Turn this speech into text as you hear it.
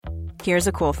Here's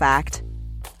a cool fact.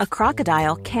 A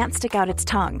crocodile can't stick out its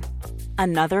tongue.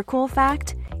 Another cool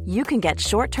fact, you can get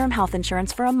short-term health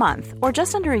insurance for a month or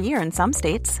just under a year in some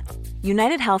states.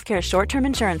 United Healthcare short-term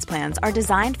insurance plans are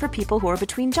designed for people who are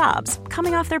between jobs,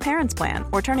 coming off their parents' plan,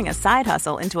 or turning a side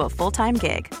hustle into a full-time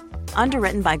gig.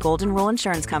 Underwritten by Golden Rule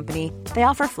Insurance Company, they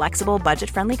offer flexible,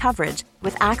 budget-friendly coverage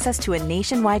with access to a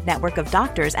nationwide network of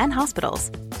doctors and hospitals.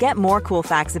 Get more cool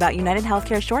facts about United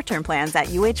Healthcare short-term plans at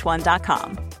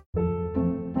uh1.com.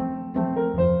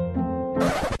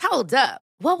 Hold up.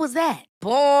 What was that?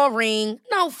 Boring.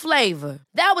 No flavor.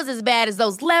 That was as bad as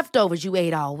those leftovers you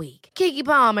ate all week. Keke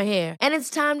Palmer here, and it's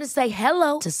time to say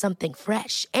hello to something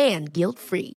fresh and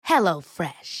guilt-free.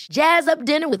 HelloFresh. Jazz up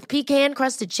dinner with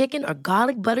pecan-crusted chicken or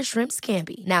garlic butter shrimp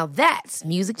scampi. Now that's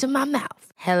music to my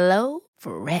mouth.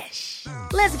 HelloFresh.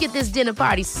 Let's get this dinner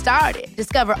party started.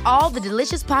 Discover all the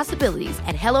delicious possibilities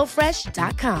at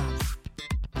HelloFresh.com.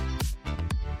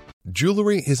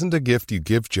 Jewelry isn't a gift you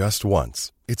give just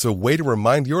once. It's a way to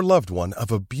remind your loved one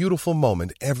of a beautiful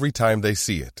moment every time they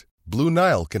see it. Blue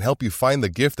Nile can help you find the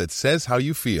gift that says how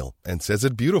you feel and says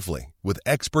it beautifully, with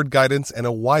expert guidance and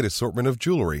a wide assortment of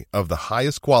jewelry of the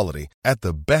highest quality at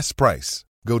the best price.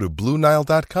 Go to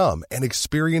BlueNile.com and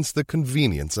experience the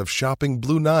convenience of shopping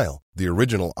Blue Nile, the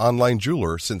original online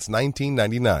jeweler since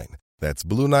 1999. That's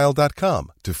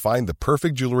BlueNile.com to find the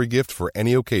perfect jewelry gift for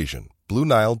any occasion.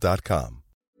 BlueNile.com.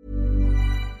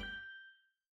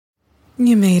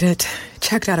 You made it.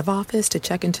 Checked out of office to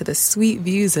check into the sweet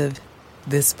views of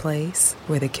this place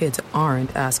where the kids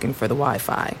aren't asking for the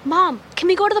Wi-Fi. Mom, can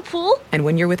we go to the pool? And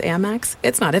when you're with Amex,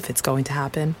 it's not if it's going to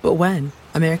happen, but when.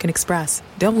 American Express.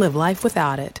 Don't live life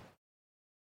without it.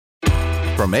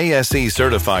 From ASE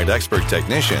certified expert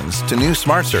technicians to new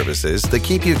smart services that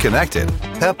keep you connected,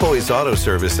 Pep Boys Auto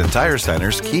Service and Tire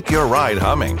Centers keep your ride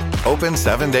humming. Open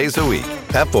 7 days a week.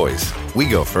 Pep Boys, we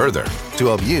go further to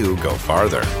help you go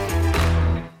farther.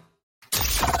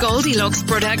 Goldilocks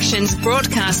Productions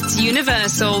broadcasts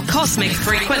universal cosmic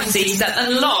frequencies that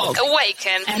unlock,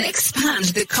 awaken, and expand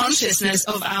the consciousness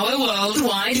of our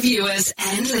worldwide viewers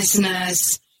and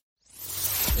listeners.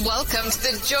 Welcome to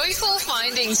the Joyful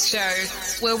Findings Show,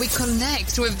 where we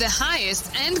connect with the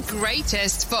highest and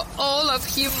greatest for all of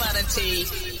humanity.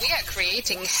 We are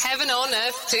creating heaven on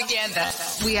earth together.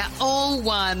 We are all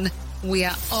one. We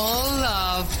are all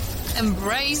love.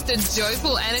 Embrace the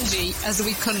joyful energy as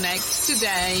we connect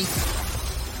today.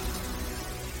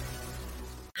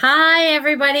 Hi,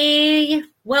 everybody.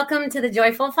 Welcome to the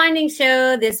Joyful Findings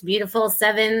Show, this beautiful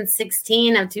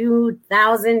 7/16 of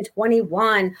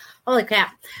 2021. Holy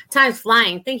crap. Time's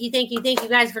flying. Thank you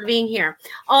guys for being here.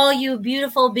 All you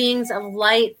beautiful beings of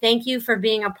light, thank you for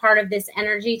being a part of this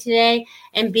energy today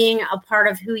and being a part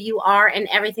of who you are and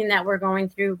everything that we're going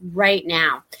through right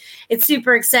now. It's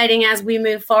super exciting as we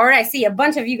move forward. I see a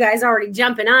bunch of you guys already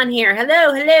jumping on here.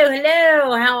 Hello.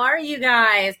 How are you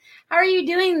guys? How are you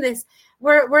doing this?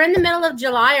 We're in the middle of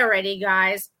July already,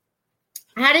 guys.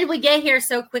 How did we get here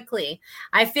so quickly?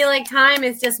 I feel like time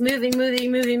is just moving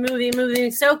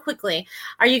so quickly.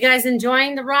 Are you guys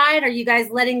enjoying the ride? Are you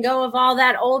guys letting go of all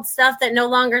that old stuff that no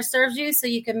longer serves you so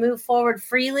you can move forward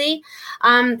freely?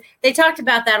 They talked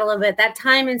about that a little bit, that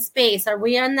time and space. Are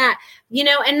we on that? You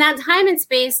know, and that time and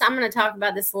space, I'm going to talk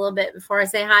about this a little bit before I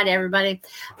say hi to everybody.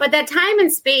 But that time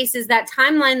and space is that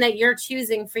timeline that you're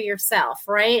choosing for yourself,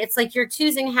 right? It's like you're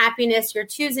choosing happiness, you're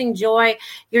choosing joy,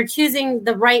 you're choosing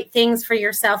the right things for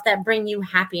yourself that bring you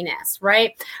happiness,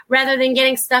 right? Rather than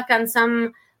getting stuck on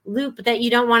some loop that you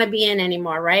don't want to be in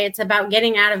anymore, right? It's about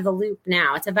getting out of the loop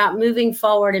now. It's about moving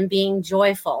forward and being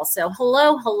joyful. So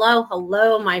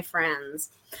hello, my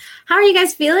friends. How are you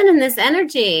guys feeling in this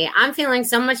energy? I'm feeling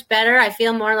so much better. I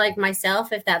feel more like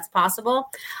myself, if that's possible.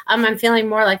 I'm feeling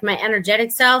more like my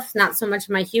energetic self, not so much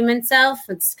my human self.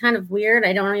 It's kind of weird.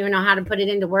 I don't even know how to put it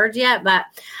into words yet, but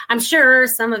I'm sure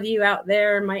some of you out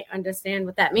there might understand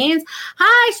what that means.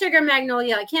 Hi, Sugar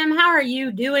Magnolia. Kim, how are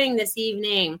you doing this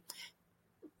evening?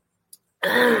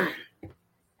 All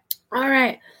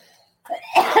right.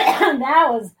 That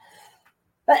was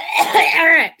all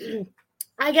right.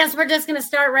 I guess we're just going to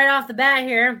start right off the bat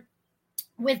here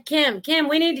with Kim. Kim,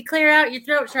 we need to clear out your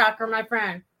throat chakra, my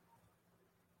friend.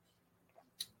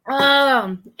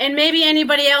 And maybe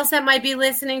anybody else that might be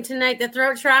listening tonight, the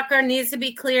throat chakra needs to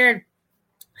be cleared.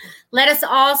 Let us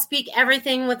all speak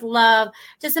everything with love.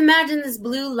 Just imagine this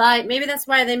blue light. Maybe that's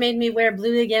why they made me wear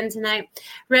blue again tonight,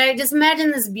 right? Just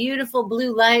imagine this beautiful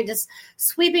blue light just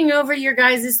sweeping over your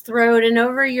guys' throat and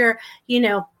over your,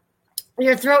 your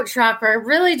throat chakra,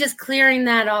 really just clearing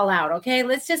that all out, okay?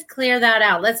 Let's just clear that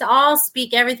out. Let's all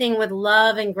speak everything with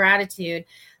love and gratitude.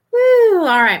 Woo.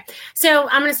 All right. So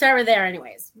I'm going to start with there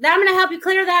anyways. I'm going to help you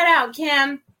clear that out,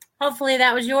 Kim. Hopefully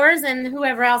that was yours, and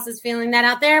whoever else is feeling that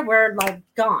out there, we're like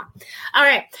gone. All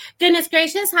right. Goodness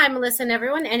gracious. Hi, Melissa and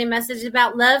everyone. Any message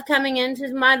about love coming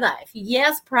into my life?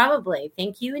 Yes, probably.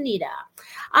 Thank you, Anita.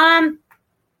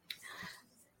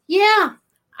 Yeah.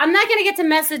 I'm not going to get to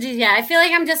messages yet. I feel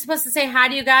like I'm just supposed to say hi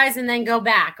to you guys and then go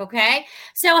back, okay?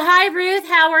 So, hi, Ruth.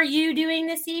 How are you doing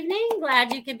this evening?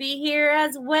 Glad you could be here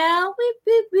as well. Boop,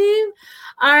 boop, boop.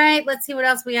 All right, let's see what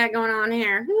else we got going on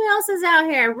here. Who else is out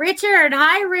here? Richard.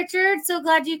 Hi, Richard. So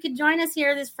glad you could join us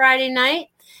here this Friday night.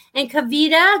 And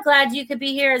Kavita, glad you could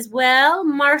be here as well.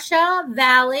 Marsha,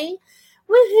 Valley.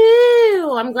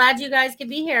 Woohoo! I'm glad you guys could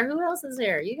be here. Who else is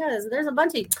here? You guys, there's a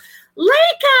bunch of you.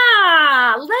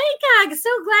 Leica, so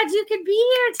glad you could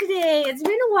be here today. It's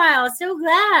been a while. So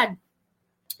glad.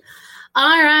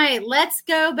 All right, let's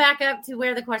go back up to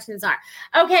where the questions are.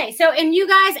 Okay, so, and you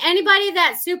guys, anybody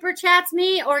that super chats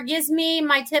me or gives me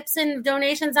my tips and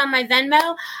donations on my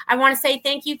Venmo, I want to say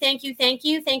thank you.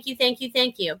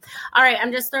 All right,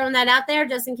 I'm just throwing that out there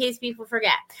just in case people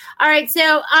forget. All right,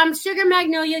 so Sugar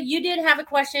Magnolia, you did have a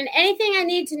question. Anything I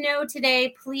need to know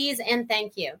today, please and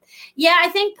thank you. Yeah, I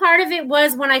think part of it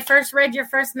was when I first read your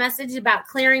first message about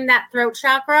clearing that throat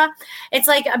chakra. It's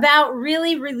like about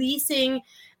really releasing.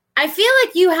 I feel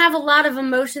like you have a lot of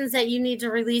emotions that you need to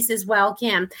release as well,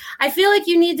 Kim. I feel like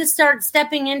you need to start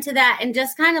stepping into that and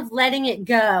just kind of letting it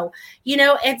go. You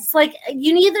know, it's like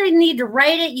you either need to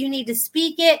write it, you need to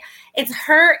speak it. It's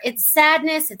hurt, it's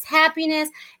sadness, it's happiness.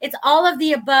 It's all of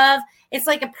the above. It's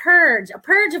like a purge of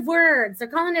words. They're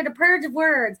calling it a purge of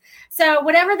words. So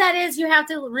whatever that is, you have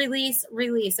to release.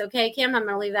 Okay, Kim, I'm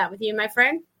going to leave that with you, my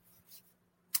friend.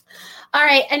 All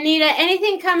right, Anita,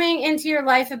 anything coming into your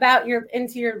life about your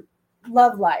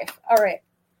love life? All right,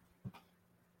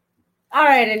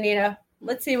 Anita,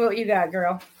 let's see what you got,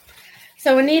 girl.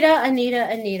 So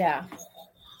Anita.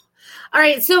 All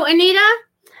right, so Anita,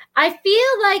 I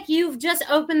feel like you've just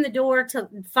opened the door to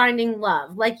finding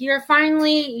love. Like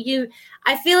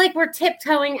I feel like we're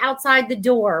tiptoeing outside the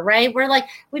door, right? We're like,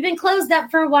 we've been closed up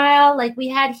for a while. Like we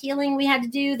had healing we had to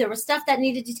do. There was stuff that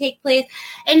needed to take place.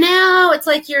 And now it's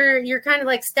like you're kind of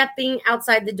like stepping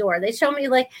outside the door. They show me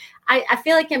like, I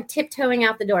feel like I'm tiptoeing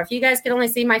out the door. If you guys could only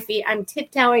see my feet, I'm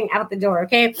tiptoeing out the door,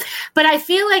 okay? But I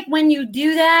feel like when you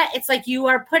do that, it's like you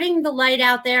are putting the light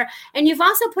out there, and you've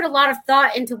also put a lot of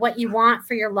thought into what you want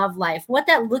for your love life, what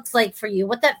that looks like for you,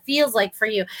 what that feels like for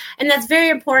you. And that's very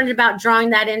important about drawing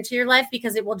that into your life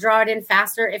because it will draw it in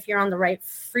faster if you're on the right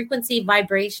frequency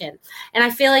vibration. And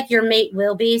I feel like your mate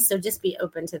will be, so just be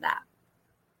open to that.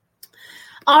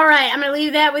 All right, I'm going to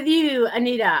leave that with you,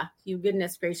 Anita. You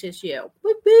goodness gracious you.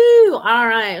 Woo-hoo. All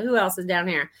right, who else is down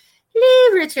here?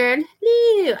 Hello, Richard.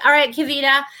 Hello. All right,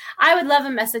 Kavita. I would love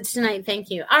a message tonight. Thank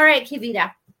you. All right,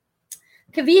 Kavita.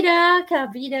 Kavita.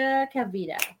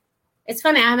 It's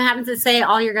funny. I'm having to say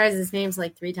all your guys' names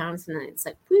like 3 times tonight. It's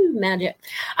like, woo, magic.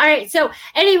 All right. So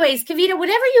anyways, Kavita,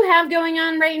 whatever you have going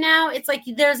on right now, it's like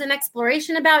there's an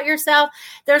exploration about yourself.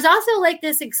 There's also like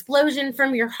this explosion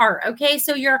from your heart. Okay.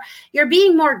 So you're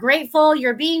being more grateful.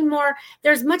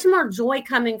 There's much more joy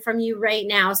coming from you right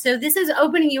now. So this is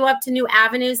opening you up to new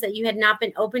avenues that you had not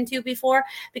been open to before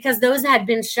because those had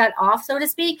been shut off, so to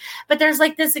speak. But there's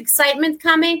like this excitement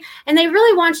coming, and they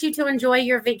really want you to enjoy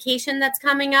your vacation that's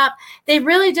coming up. They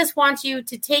really just want you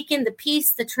to take in the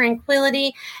peace, the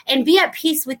tranquility, and be at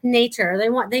peace with nature.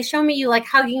 They show me you like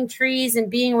hugging trees and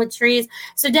being with trees.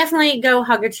 So definitely go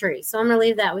hug a tree. So I'm going to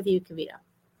leave that with you, Kavita.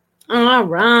 All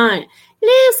right.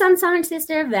 Hello, Sunshine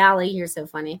Sister Valley. You're so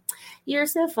funny.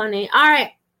 All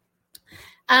right.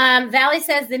 Valley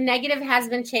says the negative has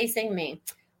been chasing me.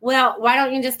 Well, why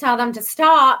don't you just tell them to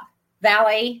stop,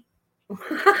 Valley?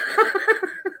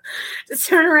 Just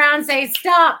turn around and say,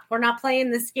 stop. We're not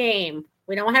playing this game.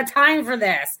 We don't have time for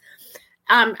this.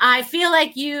 I feel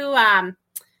like I'm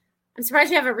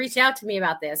surprised you haven't reached out to me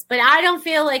about this, but I don't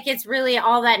feel like it's really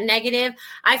all that negative.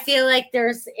 I feel like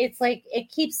there's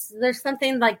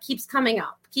something like keeps coming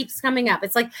up.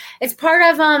 It's like, it's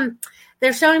part of,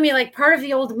 they're showing me like part of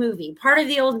the old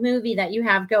movie that you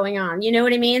have going on. You know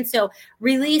what I mean? So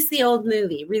release the old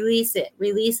movie, release it,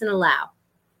 release and allow.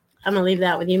 I'm going to leave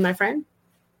that with you, my friend.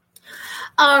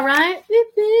 All right.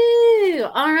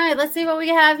 All right. Let's see what we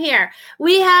have here.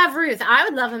 We have Ruth. I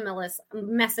would love a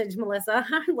message, Melissa.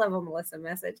 I love a Melissa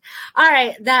message. All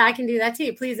right. That I can do that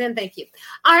too. Please and thank you.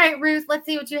 All right, Ruth. Let's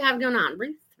see what you have going on.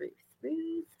 Ruth.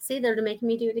 See, they're making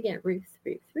me do it again. Ruth.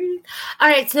 All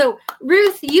right, so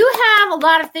Ruth, you have a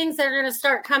lot of things that are going to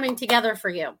start coming together for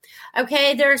you.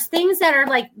 Okay, there's things that are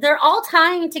like, they're all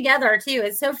tying together too.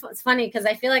 It's funny because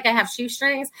I feel like I have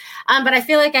shoestrings, but I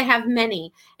feel like I have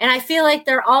many. And I feel like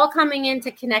they're all coming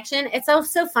into connection. It's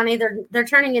so funny. They're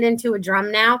turning it into a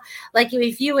drum now. Like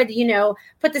if you would,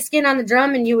 put the skin on the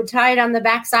drum and you would tie it on the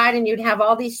backside and you'd have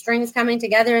all these strings coming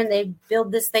together and they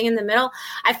build this thing in the middle.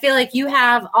 I feel like you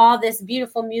have all this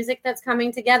beautiful music that's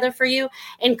coming together for you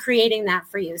and creating that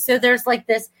for you. So there's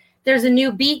a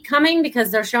new beat coming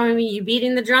because they're showing me you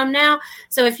beating the drum now.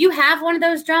 So if you have one of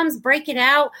those drums, break it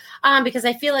out because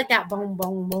I feel like that boom,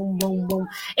 boom, boom, boom, boom.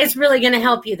 It's really going to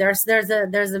help you. There's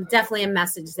definitely a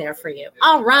message there for you.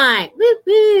 All right. Woo,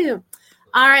 woo.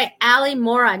 All right. Ali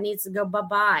Mora needs to go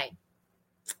bye-bye.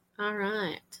 All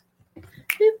right.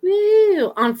 Woo,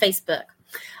 woo. On Facebook.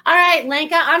 All right,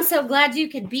 Lenka, I'm so glad you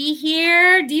could be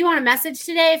here. Do you want a message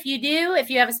today? If you do, if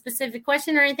you have a specific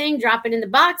question or anything, drop it in the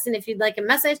box. And if you'd like a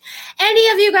message, any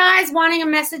of you guys wanting a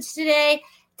message today,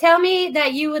 tell me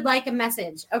that you would like a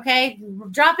message, okay?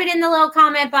 Drop it in the little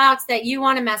comment box that you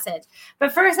want a message.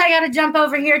 But first, I got to jump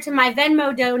over here to my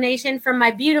Venmo donation from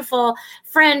my beautiful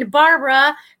friend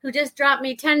Barbara, who just dropped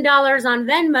me $10 on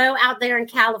Venmo out there in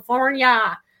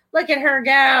California. Look at her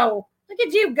go. Look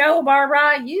at you go,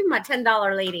 Barbara. You my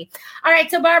 $10 lady. All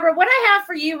right, so Barbara, what I have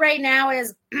for you right now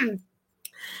is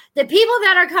the people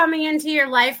that are coming into your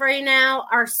life right now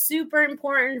are super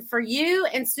important for you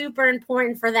and super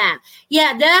important for them.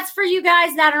 Yeah, that's for you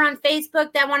guys that are on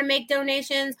Facebook that want to make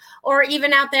donations or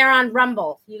even out there on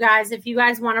Rumble. You guys, if you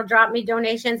guys want to drop me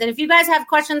donations and if you guys have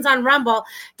questions on Rumble,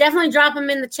 definitely drop them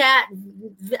in the chat.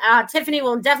 Tiffany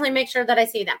will definitely make sure that I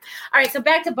see them. All right, so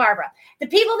back to Barbara. The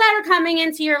people that are coming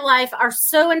into your life are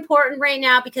so important right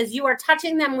now because you are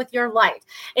touching them with your light.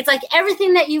 It's like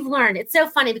everything that you've learned. It's so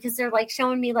funny because they're like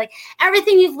showing me like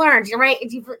everything you've learned, you're right.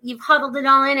 You've huddled it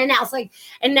all in and now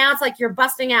it's like you're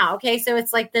busting out. Okay. So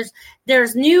it's like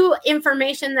there's new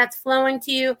information that's flowing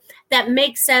to you that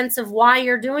makes sense of why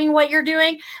you're doing what you're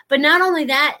doing. But not only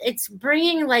that, it's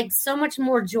bringing like so much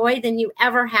more joy than you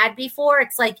ever had before.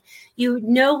 It's like, you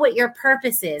know what your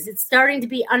purpose is. It's starting to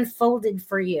be unfolded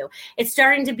for you. It's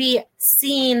starting to be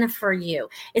seen for you.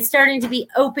 It's starting to be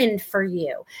opened for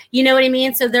you. You know what I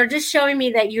mean? So they're just showing me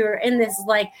that you're in this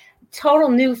like total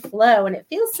new flow and it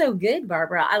feels so good,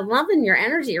 Barbara. I'm loving your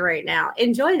energy right now.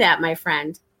 Enjoy that, my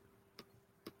friend.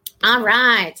 All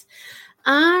right.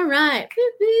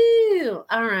 Woo-hoo.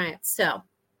 All right. So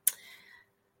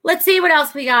let's see what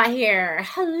else we got here.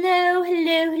 Hello.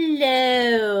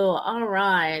 All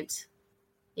right.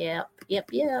 Yep.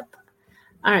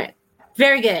 All right.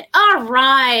 Very good. All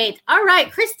right.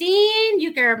 Christine,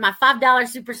 you get my $5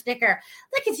 super sticker.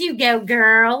 Look at you go,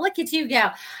 girl. Look at you go.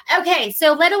 Okay.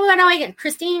 So what do I get?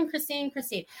 Christine.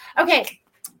 Okay.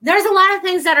 There's a lot of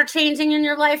things that are changing in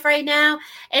your life right now.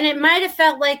 And it might have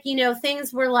felt like,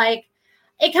 things were like,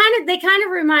 they kind of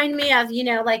remind me of,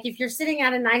 like if you're sitting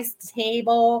at a nice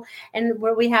table and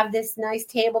where we have this nice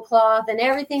tablecloth and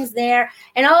everything's there.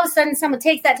 And all of a sudden someone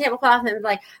takes that tablecloth and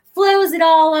like flows it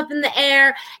all up in the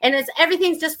air and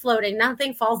everything's just floating.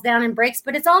 Nothing falls down and breaks,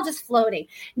 but it's all just floating.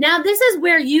 Now, this is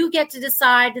where you get to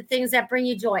decide the things that bring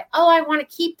you joy. Oh, I want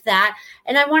to keep that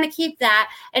and I want to keep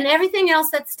that. And everything else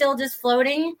that's still just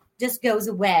floating just goes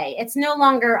away. It's no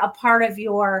longer a part of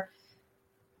your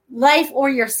life or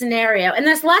your scenario. And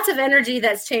there's lots of energy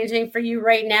that's changing for you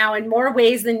right now in more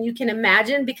ways than you can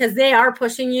imagine because they are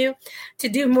pushing you to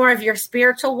do more of your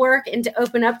spiritual work and to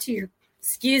open up to your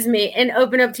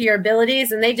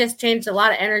abilities. And they just changed a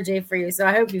lot of energy for you. So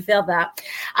I hope you feel that.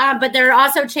 But they're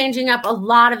also changing up a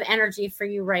lot of energy for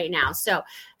you right now. So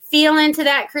feel into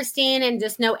that, Christine, and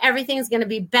just know everything's going to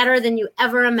be better than you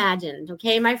ever imagined.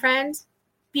 Okay, my friend?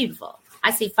 Beautiful.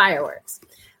 I see fireworks.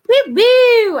 Woo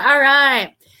woo. All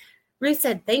right. Ruth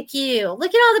said, thank you.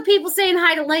 Look at all the people saying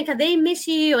hi to Lenka. They miss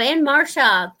you. And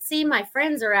Marsha. See, my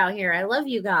friends are out here. I love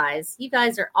you guys. You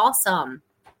guys are awesome.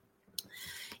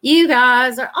 You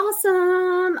guys are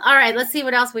awesome. All right, let's see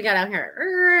what else we got out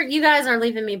here. You guys are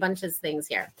leaving me a bunch of things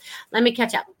here. Let me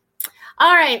catch up.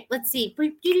 All right, let's see.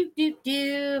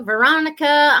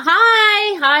 Veronica.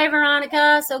 Hi,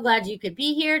 Veronica. So glad you could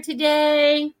be here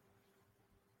today.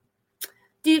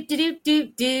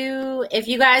 If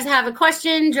you guys have a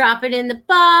question, drop it in the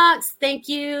box. Thank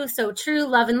you. So true.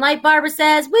 Love and light. Barbara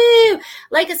says, woo.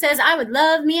 Leica says, I would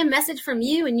love me a message from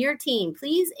you and your team.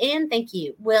 Please and thank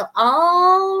you. Well,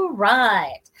 all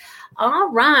right.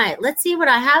 Let's see what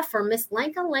I have for Miss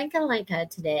Lenka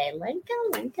today.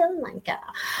 Lenka.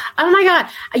 Oh my God.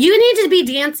 You need to be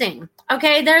dancing.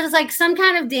 Okay. There's like some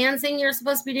kind of dancing you're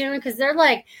supposed to be doing because they're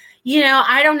like,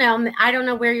 I don't know. I don't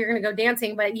know where you're going to go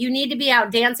dancing, but you need to be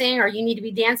out dancing, or you need to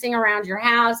be dancing around your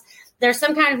house. There's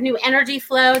some kind of new energy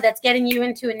flow that's getting you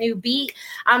into a new beat.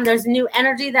 There's new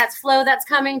energy that's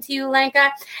coming to you,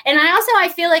 Lenka. And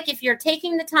I feel like if you're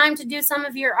taking the time to do some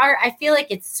of your art, I feel like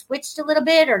it's switched a little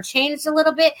bit or changed a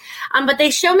little bit. But they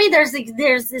show me there's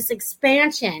this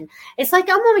expansion. It's like,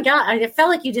 oh my God, I felt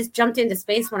like you just jumped into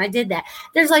space when I did that.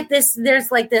 There's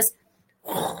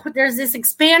this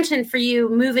expansion for you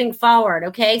moving forward.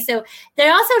 Okay. So they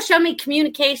also show me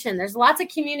communication. There's lots of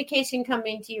communication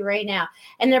coming to you right now,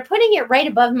 and they're putting it right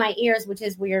above my ears, which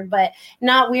is weird, but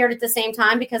not weird at the same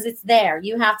time, because it's there.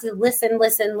 You have to listen.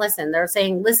 They're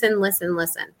saying,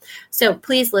 listen. So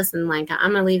please listen, Lenka.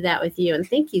 I'm going to leave that with you. And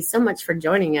thank you so much for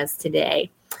joining us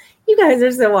today. You guys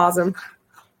are so awesome.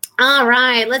 All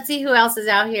right, let's see who else is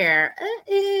out here.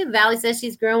 Valley says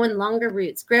she's growing longer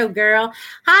roots. Grow, girl.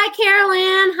 Hi,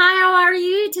 Carolyn. Hi, how are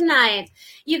you tonight?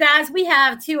 You guys, we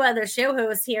have two other show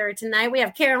hosts here tonight. We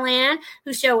have Carolyn,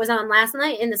 whose show was on last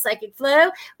night in the Psychic Flow.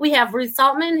 We have Ruth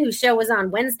Saltman, whose show was on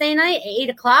Wednesday night at 8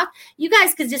 o'clock. You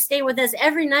guys could just stay with us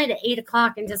every night at 8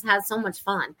 o'clock and just have so much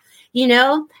fun.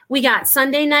 We got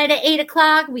Sunday night at 8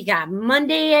 o'clock. We got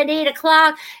Monday at 8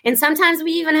 o'clock. And sometimes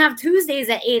we even have Tuesdays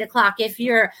at 8 o'clock. If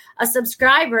you're a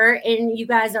subscriber and you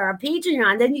guys are a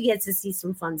Patreon, then you get to see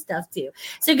some fun stuff too.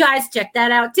 So guys, check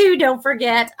that out too. Don't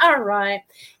forget. All right.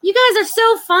 You guys are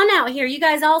so fun out here. You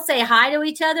guys all say hi to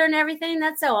each other and everything.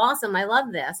 That's so awesome. I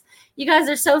love this. You guys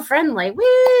are so friendly.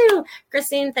 Woo!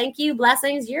 Christine, thank you.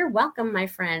 Blessings. You're welcome, my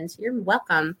friends. You're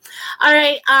welcome. All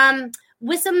right.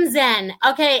 Wisdom Zen.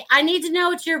 Okay, I need to know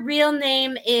what your real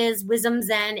name is, Wisdom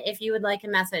Zen, if you would like a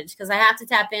message, because I have to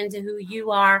tap into who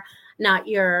you are, not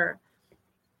your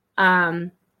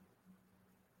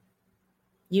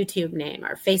YouTube name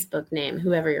or Facebook name,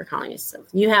 whoever you're calling yourself.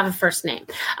 You have a first name.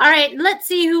 All right, let's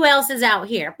see who else is out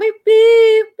here. Boop,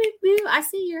 boop, boop, boop. I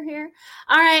see you're here.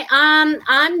 All right,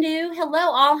 I'm new.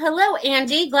 Hello, all. Hello,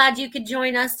 Angie. Glad you could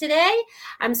join us today.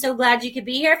 I'm so glad you could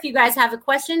be here. If you guys have a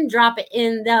question, drop it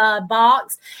in the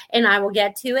box, and I will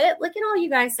get to it. Look at all you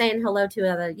guys saying hello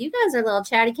to other. You guys are little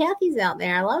chatty Cathy's out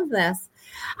there. I love this.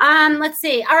 Let's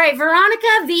see. All right, Veronica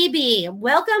VB.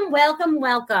 Welcome.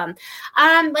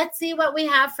 Let's see what we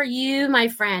have for you, my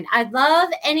friend. I'd love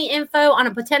any info on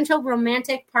a potential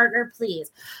romantic partner,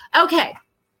 please. Okay.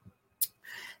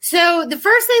 So the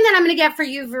first thing that I'm going to get for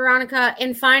you, Veronica,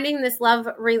 in finding this love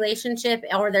relationship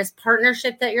or this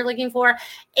partnership that you're looking for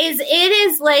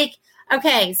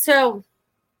okay, so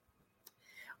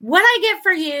what I get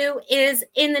for you is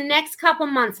in the next couple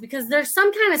months, because there's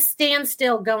some kind of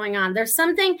standstill going on. There's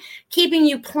something keeping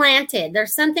you planted.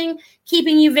 There's something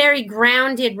keeping you very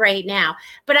grounded right now.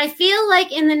 But I feel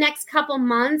like in the next couple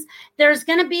months, there's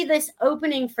going to be this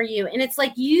opening for you. And it's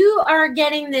like you are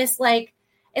getting this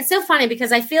it's so funny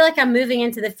because I feel like I'm moving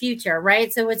into the future,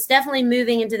 right? So it's definitely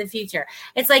moving into the future.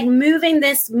 It's like moving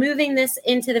this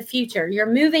into the future. You're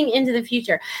moving into the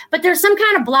future. But there's some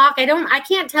kind of block. I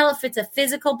can't tell if it's a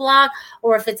physical block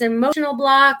or if it's an emotional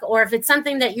block or if it's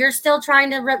something that you're still trying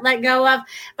to let go of.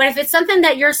 But if it's something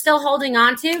that you're still holding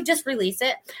on to, just release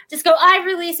it. Just go, I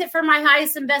release it for my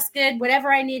highest and best good,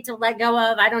 whatever I need to let go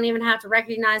of. I don't even have to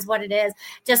recognize what it is.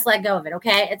 Just let go of it,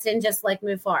 okay? It's in just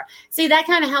move forward. See, that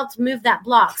kind of helps move that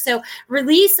block. So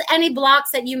release any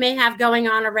blocks that you may have going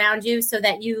on around you so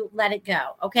that you let it go.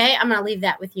 Okay. I'm going to leave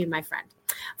that with you, my friend.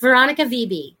 Veronica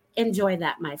VB. Enjoy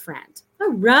that, my friend.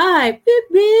 All right. Boop,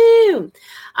 boop.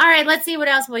 All right. Let's see what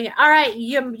else we have. All right.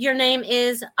 Your name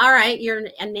is, your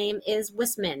name is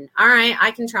Wisman. All right.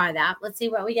 I can try that. Let's see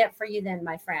what we get for you then,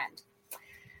 my friend.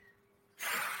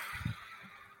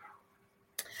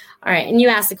 All right. And you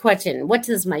asked the question, what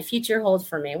does my future hold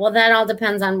for me? Well, that all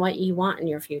depends on what you want in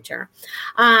your future.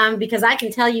 Because I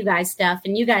can tell you guys stuff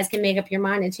and you guys can make up your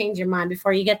mind and change your mind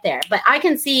before you get there. But I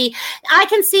can see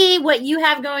what you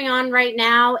have going on right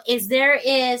now is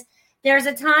there's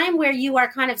a time where you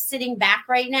are kind of sitting back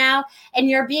right now and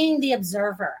you're being the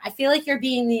observer. I feel like you're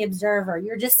being the observer.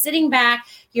 You're just sitting back.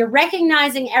 You're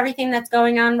recognizing everything that's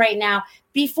going on right now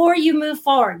before you move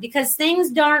forward because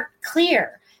things aren't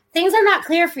clear. Things are not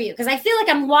clear for you because I feel like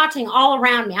I'm watching all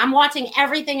around me. I'm watching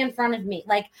everything in front of me.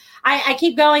 I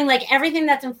keep going, everything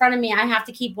that's in front of me, I have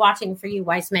to keep watching for you,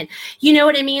 Weissman. You know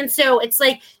what I mean? So it's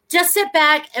just sit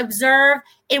back, observe.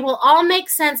 It will all make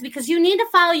sense because you need to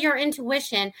follow your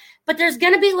intuition. But there's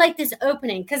going to be this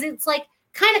opening because it's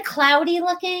kind of cloudy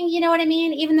looking, you know what I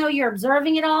mean? Even though you're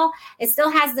observing it all, it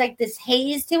still has this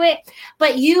haze to it.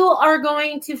 But you are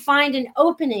going to find an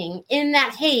opening in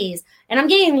that haze. And I'm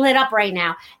getting lit up right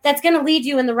now. That's going to lead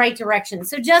you in the right direction.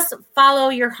 So just follow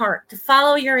your heart,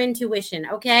 follow your intuition,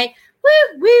 okay?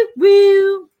 Woo, woo,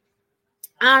 woo.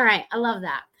 All right. I love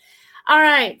that. All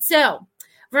right. So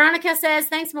Veronica says,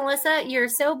 thanks, Melissa. You're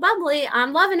so bubbly.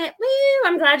 I'm loving it. Woo!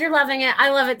 I'm glad you're loving it. I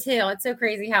love it too. It's so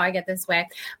crazy how I get this way.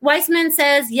 Weissman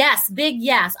says, yes, big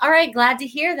yes. All right. Glad to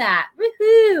hear that.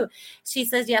 Woohoo. She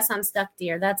says, yes, I'm stuck,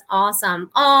 dear. That's awesome.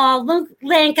 Oh, look,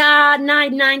 Lenka,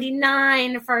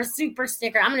 $9.99 for a super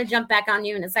sticker. I'm going to jump back on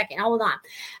you in a second. Hold on.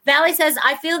 Valley says,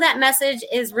 I feel that message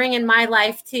is ringing my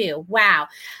life too. Wow.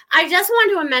 I just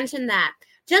wanted to mention that.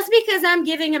 Just because I'm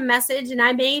giving a message and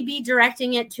I may be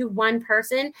directing it to one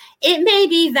person, it may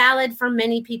be valid for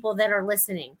many people that are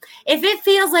listening. If it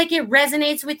feels like it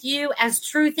resonates with you as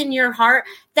truth in your heart,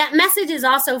 that message is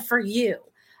also for you.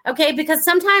 Okay, because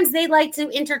sometimes they like to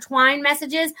intertwine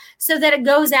messages so that it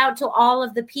goes out to all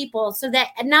of the people so that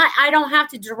I don't have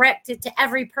to direct it to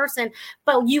every person,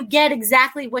 but you get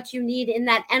exactly what you need in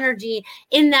that energy,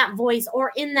 in that voice,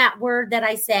 or in that word that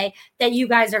I say that you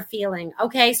guys are feeling.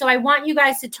 Okay, so I want you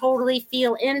guys to totally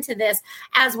feel into this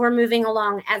as we're moving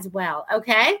along as well.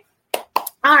 Okay,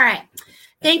 all right.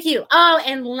 Thank you. Oh,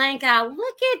 and Lenka,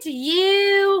 look at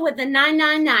you with the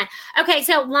 999. Okay,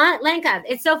 so Lenka,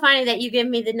 it's so funny that you give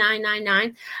me the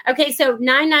 999. Okay, so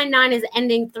 999 is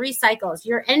ending 3 cycles.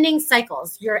 You're ending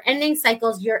cycles. You're ending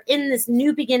cycles. You're in this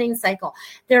new beginning cycle.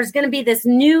 There's going to be this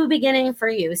new beginning for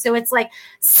you. So it's like,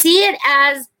 see it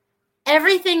as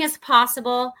everything is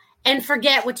possible and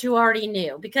forget what you already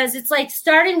knew, because it's like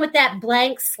starting with that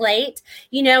blank slate,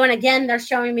 you know, and again, they're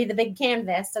showing me the big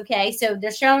canvas. Okay. So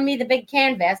they're showing me the big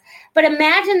canvas, but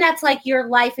imagine that's like your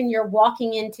life and you're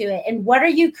walking into it. And what are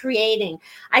you creating?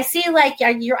 I see like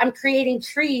I'm creating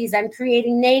trees. I'm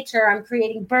creating nature. I'm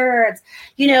creating birds.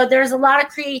 You know, there's a lot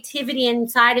of creativity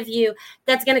inside of you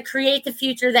that's going to create the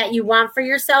future that you want for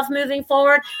yourself moving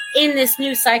forward in this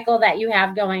new cycle that you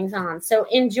have going on. So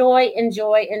enjoy,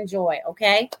 enjoy, enjoy.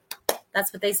 Okay.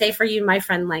 That's what they say for you, my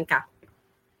friend Lenka.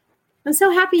 I'm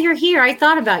so happy you're here. I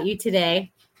thought about you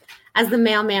today as the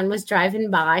mailman was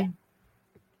driving by.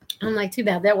 I'm like, too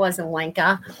bad that wasn't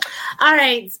Lenka. All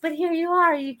right, but here you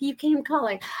are. You came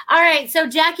calling. All right, so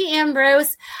Jackie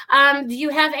Ambrose, do you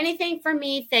have anything for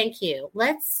me? Thank you.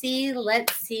 Let's see.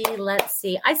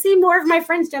 I see more of my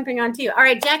friends jumping on too. All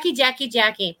right, Jackie.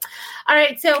 All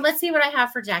right, so let's see what I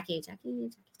have for Jackie.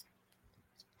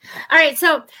 All right,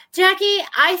 so Jackie,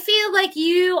 I feel like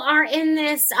you are in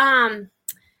this,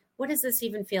 what does this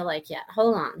even feel like yet?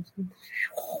 Hold on.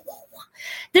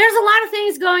 There's a lot of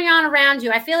things going on around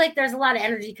you. I feel like there's a lot of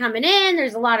energy coming in.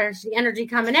 There's a lot of energy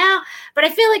coming out. But I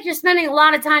feel like you're spending a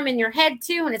lot of time in your head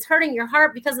too, and it's hurting your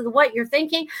heart because of what you're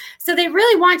thinking. So they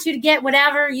really want you to get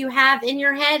whatever you have in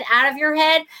your head out of your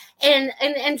head and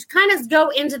kind of go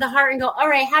into the heart and go, all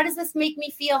right, how does this make me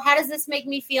feel? How does this make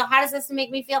me feel? How does this make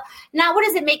me feel? Now, what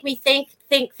does it make me think?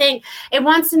 It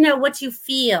wants to know what you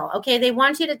feel. Okay. They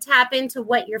want you to tap into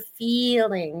what you're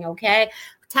feeling. Okay.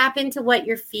 Tap into what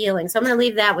you're feeling. So I'm going to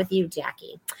leave that with you,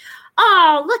 Jackie.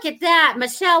 Oh, look at that.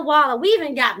 Michelle Waller. We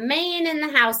even got Mayan in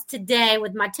the house today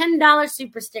with my $10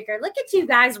 super sticker. Look at you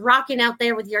guys rocking out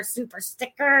there with your super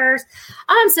stickers.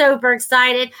 I'm super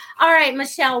excited. All right,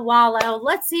 Michelle Waller.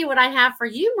 Let's see what I have for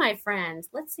you, my friends.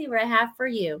 Let's see what I have for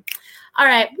you. All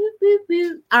right. Woo, woo,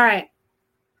 woo. All right.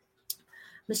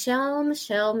 Michelle. It's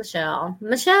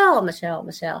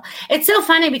so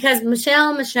funny because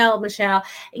Michelle,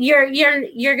 you're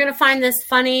going to find this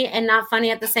funny and not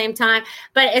funny at the same time.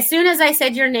 But as soon as I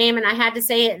said your name and I had to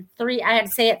say it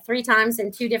 3 times in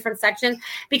 2 different sections,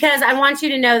 because I want you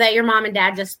to know that your mom and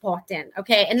dad just walked in.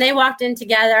 Okay. And they walked in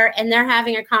together and they're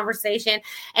having a conversation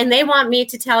and they want me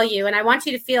to tell you, and I want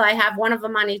you to feel I have one of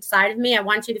them on each side of me. I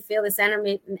want you to feel this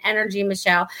energy,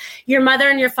 Michelle. Your mother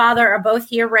and your father are both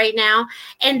here right now.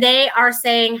 And they are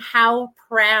saying how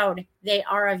proud they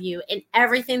are of you and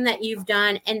everything that you've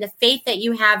done and the faith that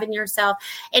you have in yourself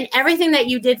and everything that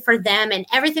you did for them and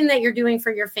everything that you're doing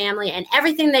for your family and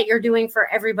everything that you're doing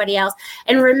for everybody else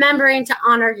and remembering to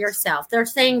honor yourself. They're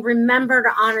saying, remember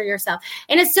to honor yourself.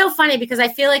 And it's so funny because I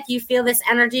feel like you feel this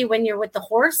energy when you're with the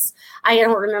horse. I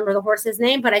don't remember the horse's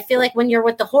name, but I feel like when you're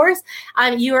with the horse,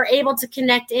 you are able to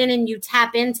connect in and you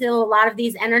tap into a lot of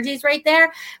these energies right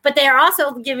there. But they are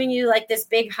also giving you like this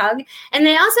big hug. And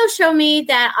they also show me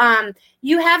that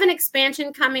you have an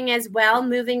expansion coming as well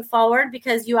moving forward,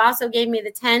 because you also gave me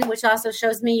the 10, which also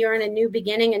shows me you're in a new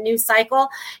beginning, a new cycle.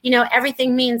 You know,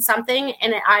 everything means something,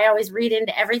 and I always read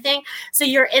into everything. So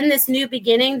you're in this new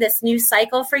beginning, this new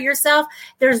cycle for yourself.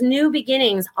 There's new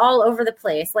beginnings all over the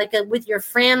place, like with your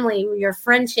family, your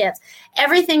friendships.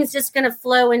 Everything's just going to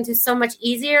flow into so much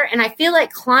easier. And I feel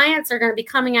like clients are going to be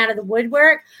coming out of the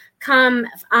woodwork come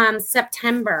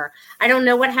September. I don't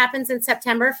know what happens in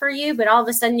September for you, but all of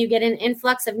a sudden you get an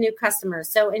influx of new customers.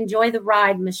 So enjoy the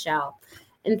ride, Michelle.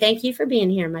 And thank you for being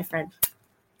here, my friend.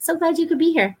 So glad you could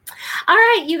be here. All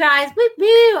right, you guys. Woo,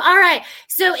 woo. All right.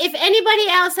 So if anybody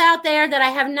else out there that I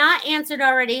have not answered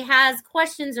already has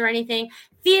questions or anything,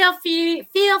 feel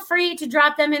free to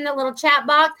drop them in the little chat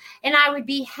box, and I would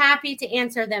be happy to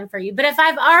answer them for you. But if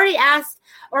I've already asked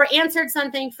or answered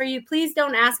something for you, please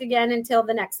don't ask again until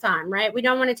the next time, right? We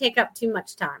don't want to take up too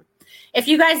much time. If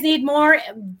you guys need more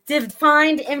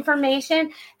defined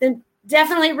information, then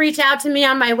definitely reach out to me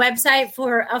on my website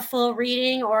for a full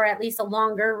reading, or at least a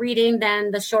longer reading than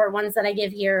the short ones that I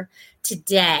give here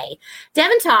today.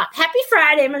 Devin Talk. Happy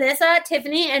Friday, Melissa,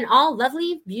 Tiffany, and all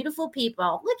lovely, beautiful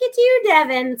people. Look at you,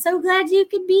 Devin. So glad you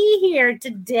could be here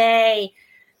today.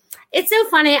 It's so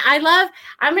funny.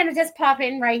 I'm going to just pop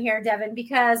in right here, Devin,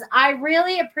 because I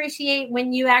really appreciate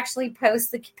when you actually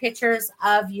post the pictures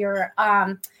of your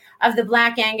of the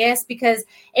Black Angus, because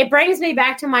it brings me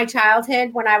back to my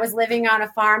childhood when I was living on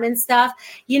a farm and stuff.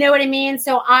 You know what I mean?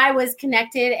 So I was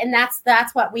connected, and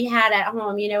that's what we had at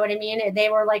home. You know what I mean? They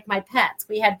were like my pets.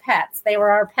 We had pets. They were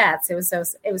our pets. It was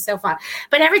so fun.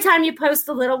 But every time you post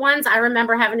the little ones, I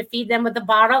remember having to feed them with the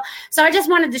bottle. So I just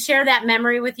wanted to share that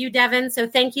memory with you, Devin. So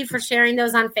thank you for sharing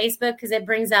those on Facebook, because it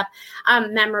brings up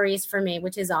memories for me,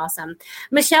 which is awesome.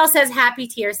 Michelle says, happy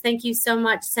tears. Thank you so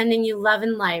much. Sending you love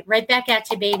and light. Right back at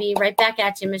you, baby. Right back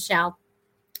at you, Michelle.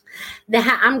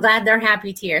 I'm glad they're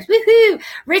happy tears. Woohoo!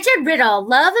 Richard Riddle,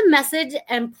 love a message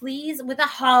and please with a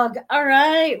hug. All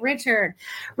right, Richard.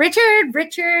 What does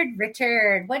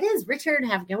Richard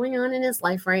have going on in his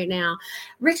life right now?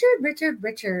 Richard.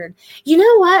 You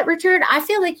know what, Richard? I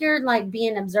feel like you're like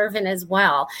being observant as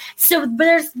well. So,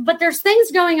 but there's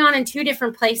things going on in two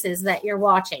different places that you're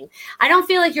watching. I don't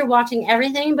feel like you're watching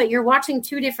everything, but you're watching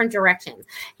two different directions.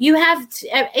 You have,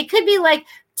 it could be like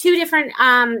two different,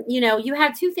 you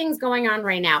have two things going on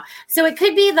right now. So it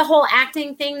could be the whole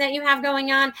acting thing that you have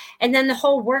going on and then the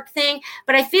whole work thing.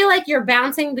 But I feel like you're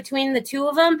bouncing between the two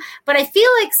of them. But I feel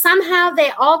like somehow they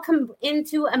all come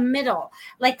into a middle,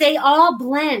 like they all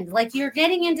blend, like you're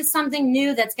getting into something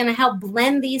new that's going to help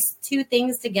blend these two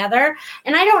things together.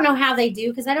 And I don't know how they do,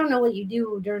 because I don't know what you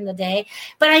do during the day,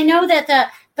 but I know that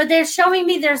but they're showing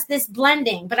me there's this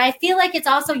blending, but I feel like it's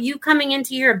also you coming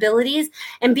into your abilities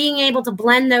and being able to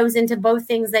blend those into both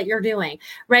things that you're doing,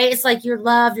 right? It's like your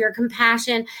love, your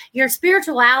compassion, your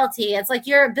spirituality. It's like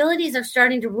your abilities are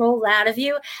starting to roll out of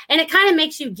you, and it kind of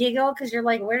makes you giggle because you're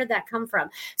like, where did that come from?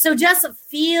 So just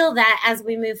feel that as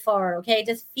we move forward, okay?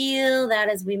 Just feel that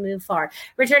as we move forward,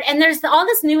 Richard. And there's all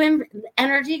this new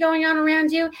energy going on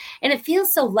around you, and it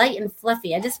feels so light and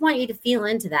fluffy. I just want you to feel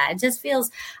into that. It just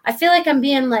feels, I feel like I'm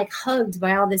being like hugged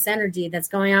by all this energy that's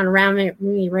going on around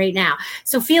me right now.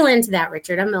 So feel into that,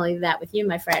 Richard. I'm going to leave that with you,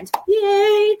 my friend.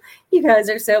 Yay. You guys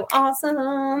are so awesome.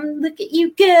 Look at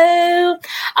you go.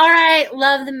 All right.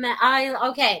 Love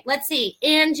okay. Let's see.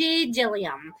 Angie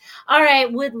Gilliam. All right.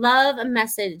 Would love a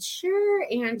message. Sure,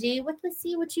 Angie. Let's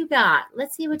see what you got.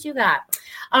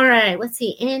 All right. Let's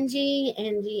see. Angie.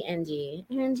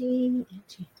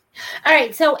 All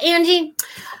right. So Angie,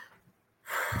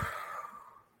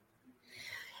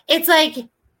 it's like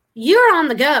you're on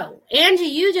the go. Angie,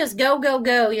 you just go.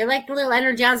 You're like the little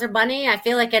Energizer bunny. I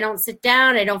feel like I don't sit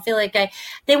down. I don't feel like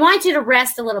they want you to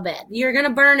rest a little bit. You're going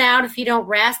to burn out if you don't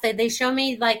rest. They show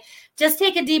me like, just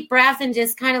take a deep breath and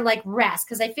just kind of like rest.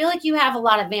 Because I feel like you have a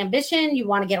lot of ambition. You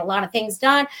want to get a lot of things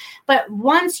done. But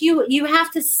once you have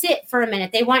to sit for a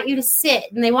minute. They want you to sit,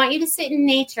 and they want you to sit in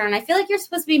nature. And I feel like you're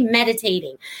supposed to be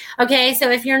meditating. Okay. So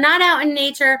if you're not out in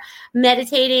nature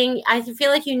meditating, I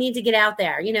feel like you need to get out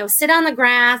there, sit on the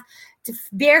grass, to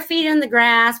bare feet in the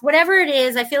grass, whatever it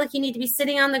is. I feel like you need to be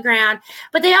sitting on the ground.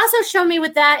 But they also show me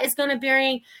what that is going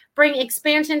to bring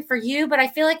expansion for you, but I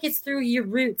feel like it's through your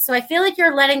roots. So I feel like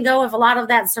you're letting go of a lot of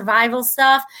that survival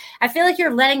stuff. I feel like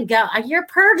you're letting go. You're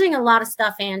purging a lot of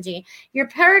stuff, Angie. You're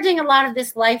purging a lot of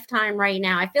this lifetime right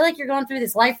now. I feel like you're going through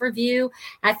this life review.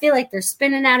 I feel like they're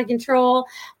spinning out of control.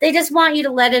 They just want you to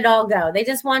let it all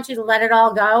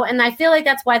go. And I feel like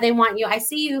that's why they want you. I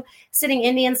see you sitting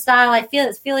Indian style. I feel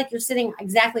like you're sitting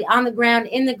exactly on the ground,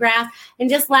 in the grass, and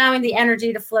just allowing the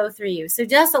energy to flow through you. So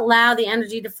just allow the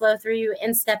energy to flow through you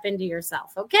and step into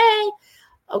yourself. Okay.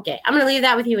 I'm going to leave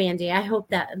that with you, Angie. I hope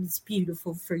that is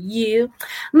beautiful for you.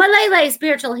 Malele,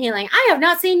 spiritual healing. I have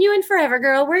not seen you in forever,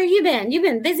 girl. Where have you been? You've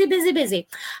been busy.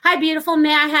 Hi, beautiful.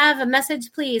 May I have a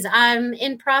message, please? I'm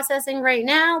in processing right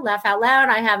now. Laugh out loud.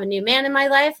 I have a new man in my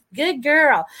life. Good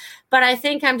girl. but I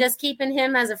think I'm just keeping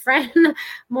him as a friend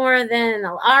more than,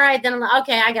 all right, then,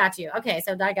 okay, I got you. Okay,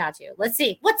 so I got you. Let's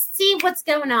see what's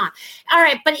going on. All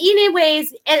right, but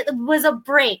anyways, it was a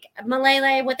break.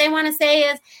 Malele, what they want to say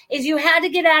is you had to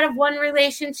get out of one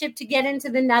relationship to get into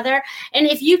another. And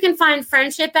if you can find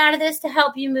friendship out of this to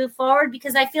help you move forward,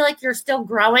 because I feel like you're still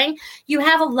growing, you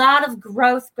have a lot of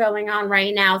growth going on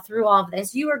right now through all of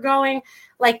this. You are going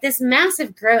like this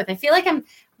massive growth. I feel like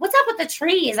what's up with the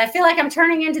trees? I feel like I'm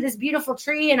turning into this beautiful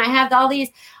tree, and I have all these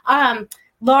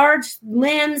large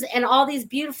limbs and all these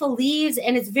beautiful leaves,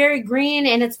 and it's very green,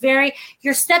 and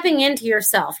you're stepping into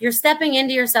yourself. You're stepping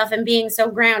into yourself and being so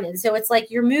grounded. So it's like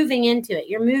you're moving into it.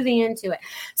 You're moving into it.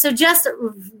 So just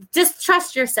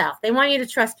trust yourself. They want you to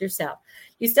trust yourself.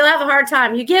 You still have a hard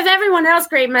time. You give everyone else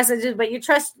great messages, but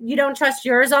you don't trust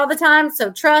yours all the time. So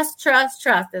trust,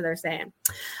 as they're saying.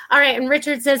 All right. And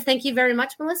Richard says, thank you very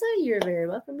much, Melissa. You're very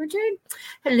welcome, Richard.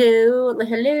 Hello.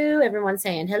 Everyone's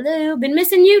saying hello. Been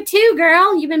missing you too,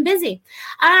 girl. You've been busy.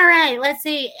 All right. Let's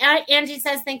see. Angie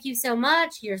says, thank you so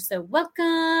much. You're so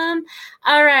welcome.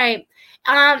 All right.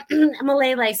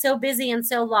 Malele, so busy and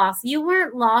so lost. You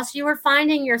weren't lost. You were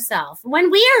finding yourself. When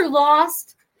we are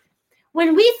lost,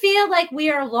 when we feel like we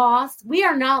are lost, we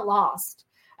are not lost,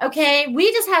 okay? We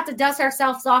just have to dust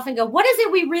ourselves off and go, what is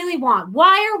it we really want?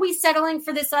 Why are we settling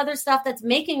for this other stuff that's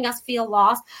making us feel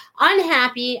lost,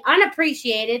 unhappy,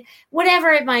 unappreciated, whatever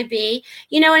it might be?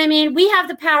 You know what I mean? We have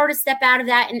the power to step out of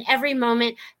that in every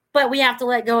moment, but we have to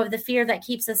let go of the fear that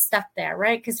keeps us stuck there,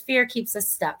 right? Because fear keeps us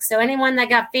stuck. So anyone that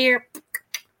got fear,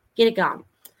 get it gone,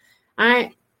 all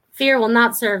right? Fear will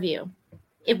not serve you.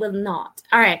 It will not.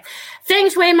 All right. Feng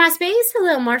Shui My Space.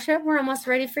 Hello, Marcia. We're almost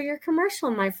ready for your commercial,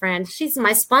 my friend. She's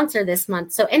my sponsor this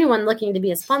month. So anyone looking to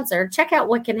be a sponsor, check out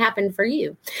what can happen for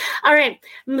you. All right.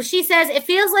 She says, it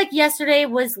feels like yesterday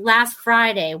was last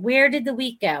Friday. Where did the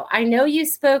week go? I know you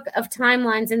spoke of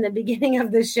timelines in the beginning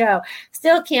of the show.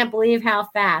 Still can't believe how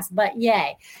fast, but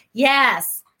yay.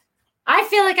 Yes. I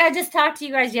feel like I just talked to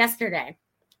you guys yesterday,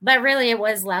 but really it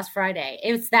was last Friday.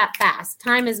 It's that fast.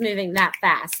 Time is moving that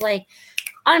fast. Like,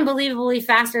 unbelievably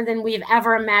faster than we've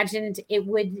ever imagined it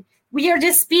would. We are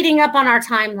just speeding up on our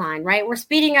timeline, right? We're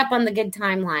speeding up on the good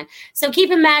timeline. So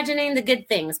keep imagining the good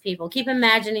things, people. Keep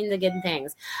imagining the good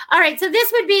things. All right. So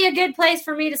this would be a good place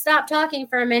for me to stop talking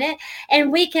for a minute.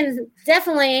 And we can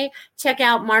definitely check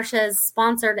out Marcia's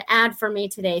sponsored ad for me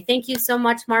today. Thank you so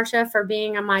much, Marcia, for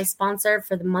being my sponsor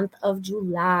for the month of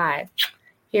July.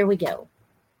 Here we go.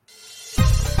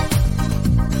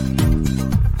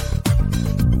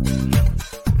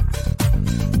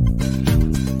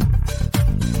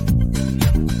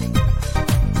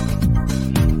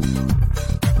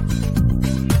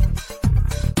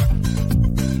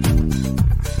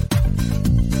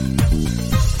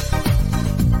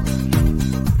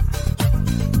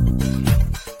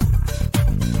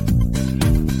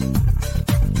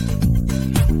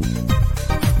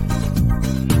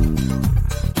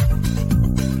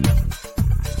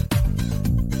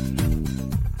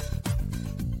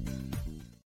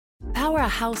 Power a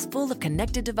house full of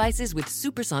connected devices with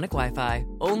supersonic Wi-Fi,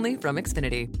 only from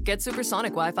Xfinity. Get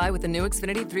supersonic Wi-Fi with the new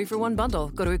Xfinity 3-for-1 bundle.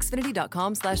 Go to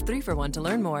xfinity.com/3-for-1 to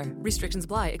learn more. Restrictions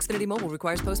apply. Xfinity Mobile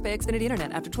requires post-pay Xfinity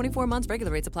Internet. After 24 months,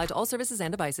 regular rates apply to all services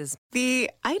and devices. The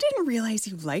I didn't realize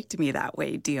you liked me that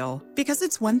way deal. Because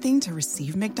it's one thing to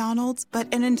receive McDonald's,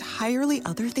 but an entirely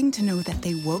other thing to know that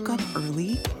they woke up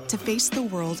early to face the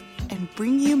world and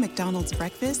bring you McDonald's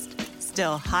breakfast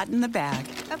still hot in the bag.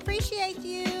 Appreciate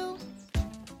you.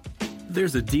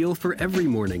 There's a deal for every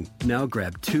morning. Now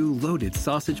grab 2 loaded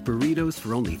sausage burritos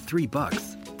for only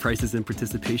 $3. Prices and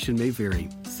participation may vary.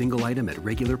 Single item at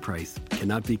regular price.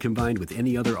 Cannot be combined with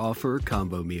any other offer or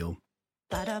combo meal.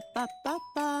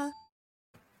 Ba-da-ba-ba-ba.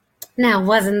 Now,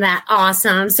 wasn't that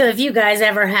awesome? So if you guys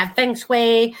ever have Feng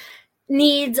Shui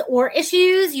needs or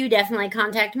issues, you definitely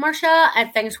contact Marcia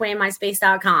at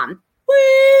fengshuimyspace.com.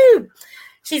 Woo!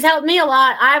 She's helped me a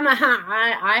lot.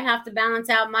 I have to balance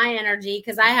out my energy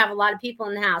because I have a lot of people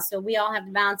in the house. So we all have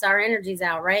to balance our energies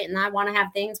out, right? And I want to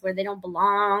have things where they don't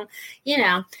belong, you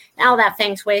know, all that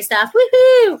Feng Shui stuff.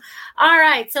 Woohoo! All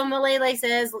right. So Malele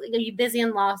says, you're busy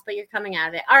and lost, but you're coming out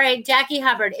of it. All right, Jackie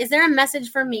Hubbard, is there a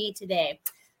message for me today?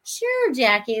 Sure,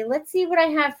 Jackie. Let's see what I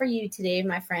have for you today,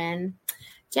 my friend.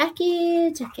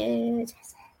 Jackie.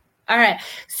 All right.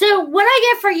 So what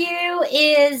I get for you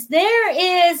is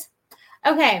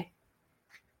okay,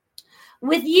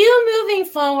 with you moving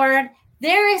forward,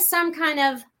 there is some kind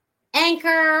of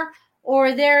anchor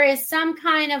or there is some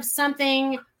kind of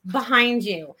something behind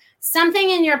you,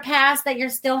 something in your past that you're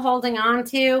still holding on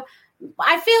to.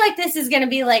 I feel like this is going to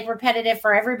be like repetitive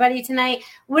for everybody tonight.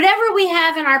 Whatever we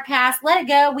have in our past, let it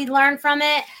go. We learned from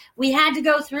it. We had to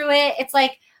go through it. It's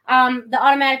like the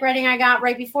automatic writing I got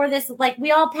right before this. Like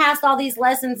we all passed all these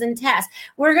lessons and tests.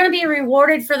 We're going to be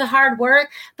rewarded for the hard work,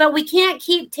 but we can't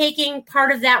keep taking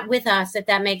part of that with us, if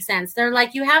that makes sense. They're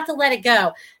like, you have to let it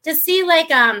go. Just see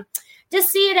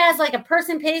it as like a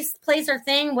person, place, or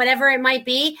thing, whatever it might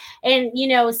be. And,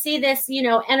 see this,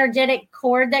 energetic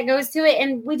cord that goes to it.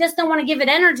 And we just don't want to give it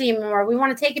energy anymore. We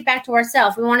want to take it back to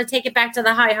ourselves. We want to take it back to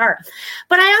the high heart.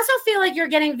 But I also feel like you're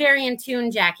getting very in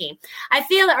tune, Jackie. I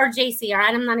feel, or JC, or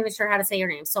I'm not even sure how to say your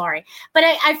name. Sorry. But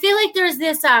I feel like there's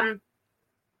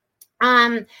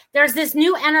this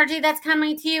new energy that's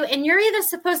coming to you, and you're either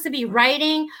supposed to be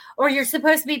writing or you're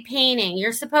supposed to be painting.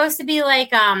 You're supposed to be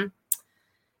like,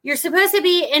 you're supposed to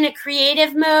be in a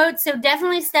creative mode, so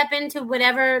definitely step into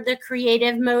whatever the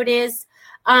creative mode is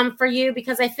for you,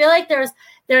 because I feel like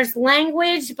there's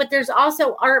language, but there's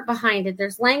also art behind it.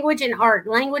 There's language and art.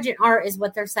 Language and art is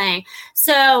what they're saying.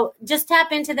 So just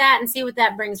tap into that and see what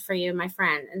that brings for you, my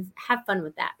friend, and have fun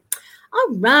with that. All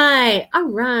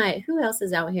right. Who else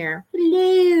is out here?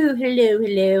 Hello.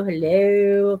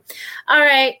 All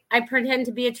right. I pretend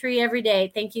to be a tree every day.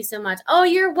 Thank you so much. Oh,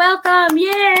 you're welcome.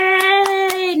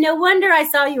 Yay. No wonder I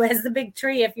saw you as the big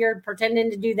tree if you're pretending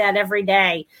to do that every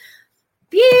day.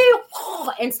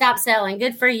 And stop selling.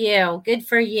 Good for you.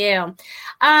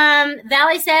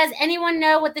 Valley says, anyone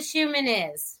know what the Schumann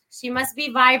is? She must be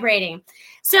vibrating.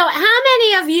 So how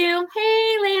many of you,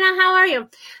 hey, Lena, how are you?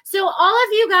 So all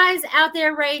of you guys out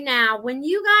there right now, when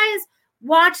you guys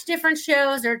watch different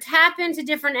shows or tap into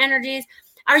different energies,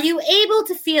 are you able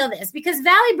to feel this? Because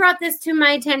Valley brought this to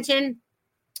my attention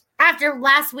after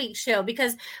last week's show,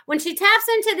 because when she taps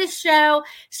into this show,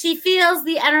 she feels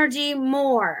the energy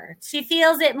more. She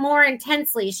feels it more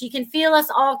intensely. She can feel us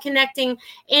all connecting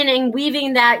in and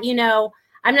weaving that,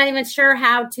 I'm not even sure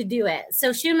how to do it.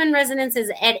 So Schumann resonance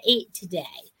is at 8 today.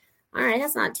 All right,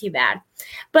 that's not too bad.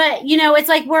 But, it's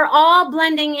like we're all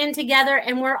blending in together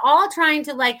and we're all trying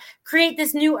to like create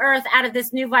this new earth out of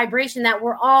this new vibration that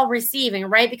we're all receiving,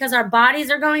 right? Because our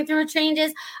bodies are going through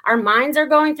changes. Our minds are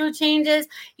going through changes.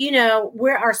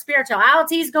 Our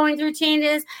spirituality is going through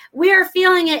changes. We are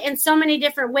feeling it in so many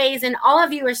different ways. And all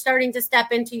of you are starting to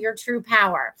step into your true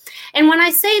power. And when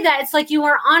I say that, it's like you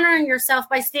are honoring yourself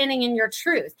by standing in your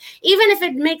truth, even if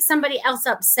it makes somebody else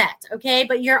upset. Okay.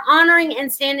 But you're honoring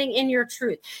and standing in your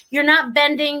truth. You're not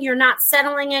bending. You're not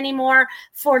settling anymore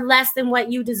for less than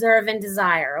what you deserve and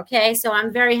desire. Okay. So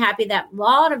I'm very happy that a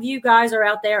lot of you guys are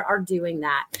out there are doing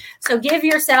that. So give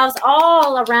yourselves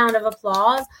all a round of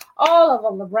applause.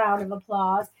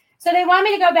 So they want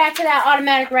me to go back to that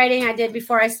automatic writing I did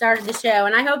before I started the show.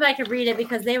 And I hope I could read it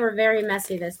because they were very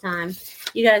messy this time.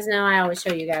 You guys know I always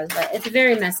show you guys, but it's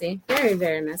very messy. Very,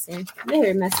 very messy.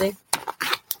 Very messy.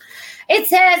 It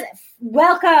says,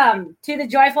 welcome to the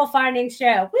Joyful Findings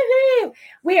Show. Woohoo!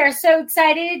 We are so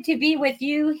excited to be with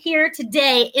you here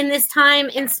today in this time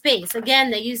and space.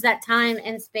 Again, they use that time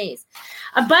and space.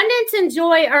 Abundance and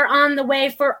joy are on the way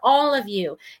for all of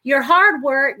you.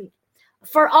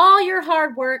 For all your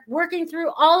hard work, working through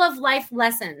all of life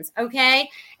lessons, okay?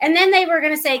 And then they were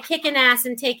going to say kicking ass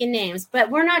and taking names,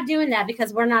 but we're not doing that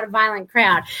because we're not a violent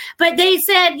crowd. But they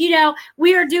said,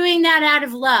 we are doing that out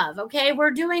of love, okay?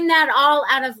 We're doing that all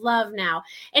out of love now.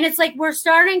 And it's like we're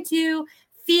starting to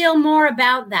feel more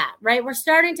about that, right? We're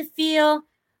starting to feel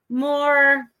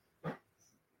more...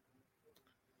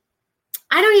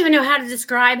 I don't even know how to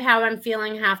describe how I'm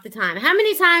feeling half the time. How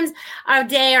many times a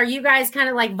day are you guys kind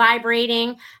of like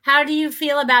vibrating? How do you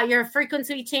feel about your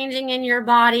frequency changing in your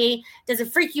body? Does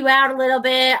it freak you out a little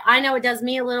bit? I know it does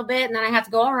me a little bit. And then I have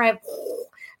to go, all right,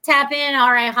 tap in.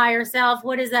 All right, higher self.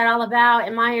 What is that all about?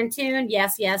 Am I in tune?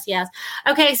 Yes.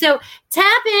 Okay, so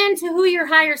tap into who your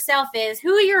higher self is,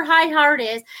 who your high heart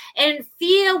is, and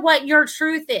feel what your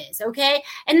truth is, okay?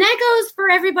 And that goes for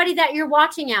everybody that you're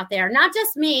watching out there, not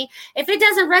just me. If it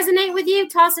doesn't resonate with you,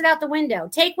 toss it out the window.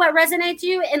 Take what resonates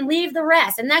you and leave the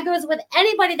rest. And that goes with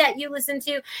anybody that you listen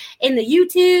to in the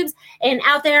YouTubes and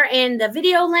out there in the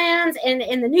video lands and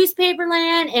in the newspaper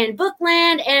land and book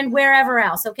land and wherever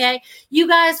else, okay? You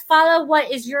guys follow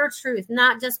what is your truth,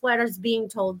 not just what is being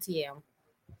told to you.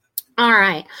 All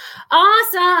right.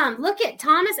 Awesome. Look at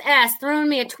Thomas S. throwing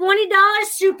me a $20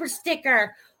 super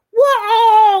sticker.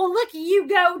 Whoa. Look at you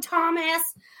go, Thomas.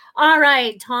 All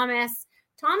right, Thomas.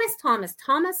 Thomas. All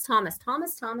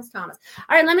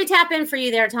right, let me tap in for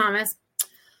you there, Thomas.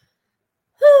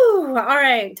 Whew. All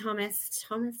right, Thomas.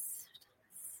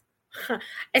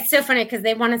 It's so funny because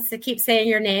they want us to keep saying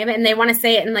your name and they want to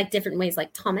say it in like different ways,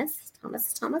 like Thomas.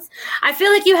 Thomas. I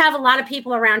feel like you have a lot of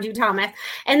people around you, Thomas,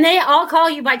 and they all call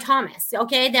you by Thomas,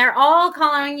 okay? They're all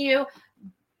calling you.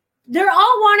 They're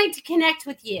all wanting to connect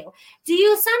with you. Do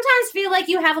you sometimes feel like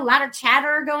you have a lot of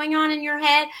chatter going on in your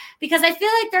head? Because I feel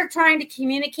like they're trying to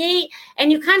communicate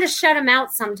and you kind of shut them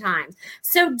out sometimes.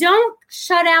 So don't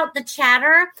shut out the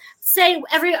chatter. Say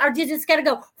our digits got to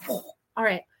go. All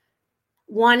right.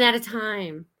 One at a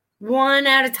time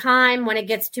when it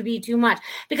gets to be too much.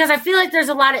 Because I feel like there's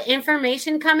a lot of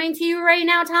information coming to you right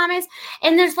now, Thomas.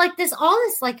 And there's like this,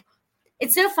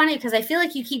 it's so funny because I feel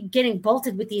like you keep getting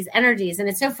bolted with these energies. And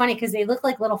it's so funny because they look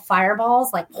like little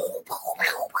fireballs, like,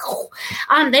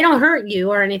 they don't hurt you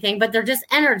or anything, but they're just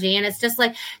energy. And it's just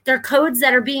like they're codes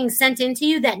that are being sent into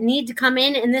you that need to come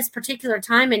in this particular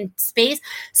time and space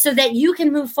so that you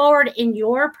can move forward in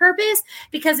your purpose,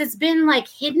 because it's been like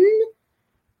hidden.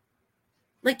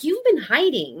 Like you've been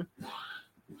hiding.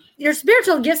 Your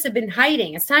spiritual gifts have been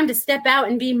hiding. It's time to step out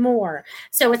and be more.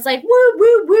 So it's like, woo,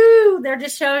 woo, woo. They're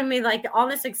just showing me like all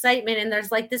this excitement. And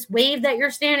there's like this wave that you're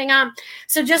standing on.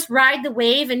 So just ride the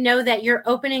wave and know that you're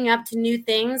opening up to new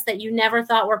things that you never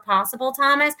thought were possible,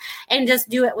 Thomas. And just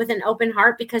do it with an open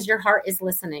heart, because your heart is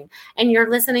listening. And you're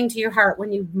listening to your heart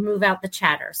when you move out the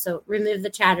chatter. So remove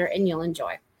the chatter and you'll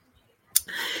enjoy.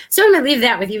 So I'm going to leave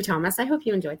that with you, Thomas. I hope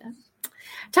you enjoyed that.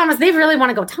 Thomas, they really want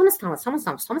to go, Thomas.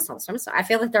 I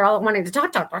feel like they're all wanting to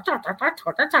talk.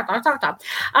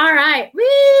 All right.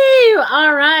 Woo!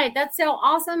 All right. That's so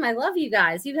awesome. I love you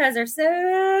guys. You guys are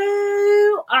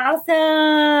so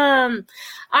awesome.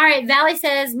 All right. Valley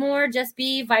says more, just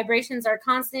be. Vibrations are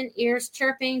constant. Ears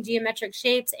chirping, geometric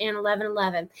shapes, and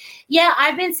 1111. Yeah,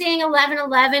 I've been seeing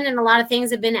 1111, and a lot of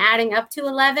things have been adding up to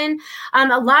 11.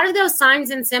 A lot of those signs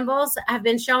and symbols have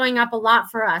been showing up a lot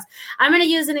for us. I'm going to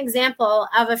use an example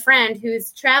of a friend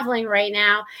who's traveling right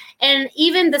now, and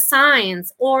even the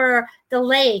signs or the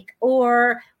lake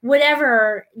or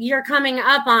whatever you're coming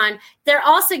up on, they're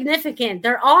all significant.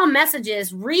 They're all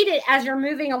messages. Read it as you're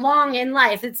moving along in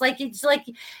life. It's like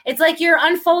you're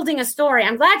unfolding a story.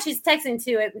 I'm glad she's texting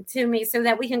to me so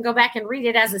that we can go back and read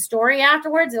it as a story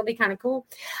afterwards. It'll be kind of cool.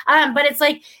 But it's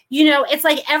like, it's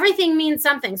like everything means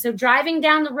something. So driving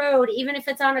down the road, even if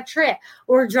it's on a trip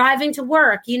or driving to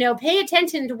work, pay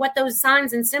attention to what those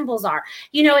signs and symbols are.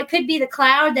 It could be the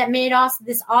cloud that made us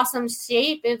this awesome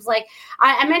shape. It was like,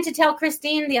 I meant to tell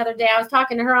Christine the other day, I was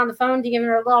talking to her on the phone to give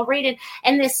her a little reading,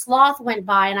 and this sloth went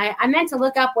by, and I meant to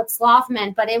look up what sloth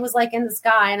meant, but it was like in the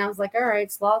sky, and I was like, all right,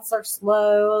 sloths are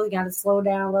slow, you got to slow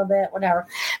down a little bit, whatever.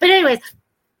 But anyways,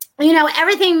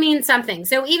 everything means something.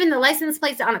 So even the license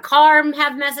plates on a car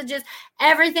have messages.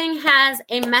 Everything has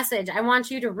a message. I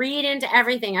want you to read into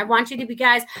everything. I want you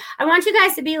guys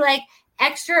to be like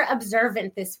extra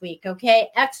observant this week, okay?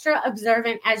 Extra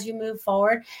observant as you move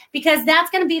forward, because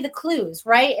that's going to be the clues,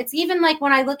 right? It's even like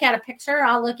when I look at a picture,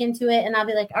 I'll look into it and I'll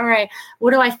be like, all right, what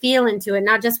do I feel into it?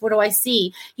 Not just what do I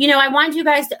see? I want you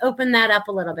guys to open that up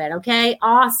a little bit, okay?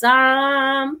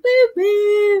 Awesome. Woo,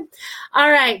 woo. All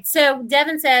right. So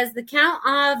Devin says the count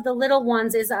of the little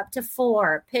ones is up to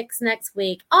 4. Picks next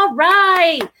week. All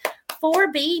right.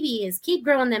 4 babies. Keep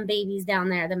growing them babies down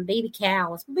there, them baby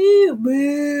cows. Boo,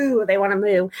 boo. They want to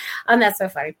move. That's so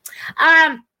funny.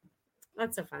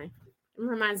 That's so funny. It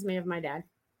reminds me of my dad.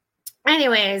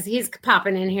 Anyways, he's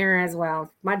popping in here as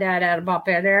well. My dad had a pop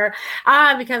in there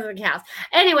because of the cows.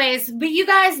 Anyways, but you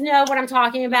guys know what I'm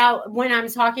talking about when I'm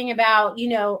talking about,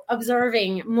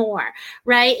 observing more,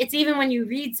 right? It's even when you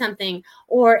read something,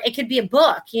 or it could be a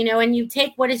book, and you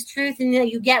take what is truth and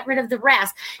you get rid of the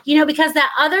rest, because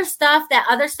that other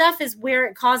stuff is where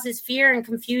it causes fear and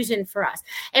confusion for us.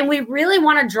 And we really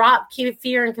want to drop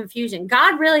fear and confusion.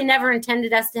 God really never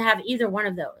intended us to have either one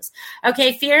of those.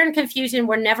 Okay. Fear and confusion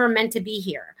were never meant to be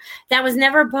here. That was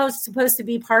never supposed to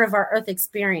be part of our earth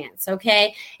experience.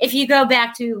 Okay. If you go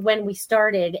back to when we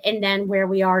started and then where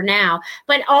we are now,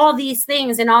 but all these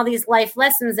things and all these life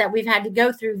lessons that we've had to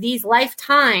go through these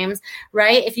lifetimes,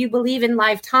 right? If you believe in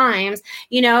lifetimes,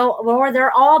 or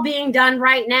they're all being done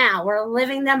right now. We're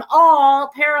living them all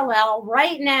parallel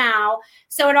right now.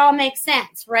 So it all makes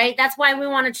sense, right? That's why we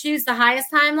want to choose the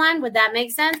highest timeline. Would that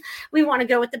make sense? We want to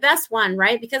go with the best one,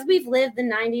 right? Because we've lived the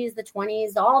 90s, the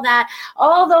 20s, all that,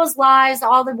 all those lives,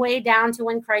 all the way down to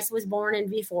when Christ was born and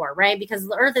before, right? Because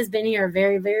the earth has been here a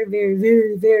very, very, very,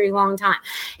 very, very long time.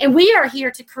 And we are here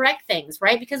to correct things,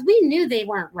 right? Because we knew they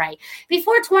weren't right.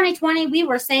 Before 2020, we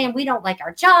were saying we don't like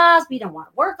our jobs. We don't want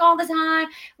to work all the time.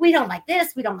 We don't like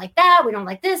this. We don't like that. We don't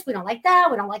like this. We don't like that.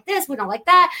 We don't like this. We don't like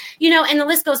that. And the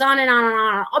list goes on and on and on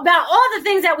about all the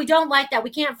things that we don't like, that we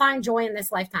can't find joy in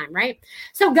this lifetime, right?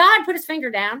 So God put his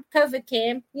finger down. COVID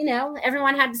came,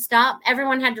 everyone had to stop.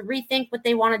 Everyone had to rethink what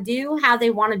they want to do, how they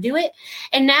want to do it.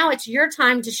 And now it's your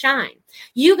time to shine.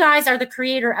 You guys are the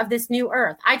creator of this new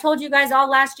earth. I told you guys all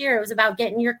last year it was about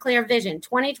getting your clear vision.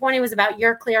 2020 was about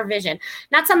your clear vision,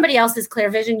 not somebody else's clear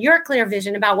vision, your clear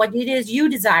vision about what it is you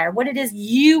desire, what it is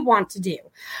you want to do.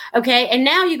 Okay. And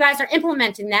now you guys are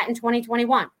implementing that in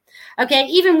 2021. Okay.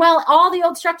 Even well, all the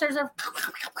old structures are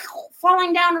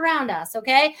falling down around us.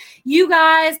 Okay. You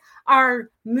guys are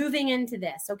moving into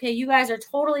this. Okay. You guys are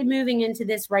totally moving into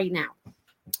this right now.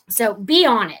 So be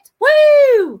on it.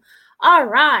 Woo! All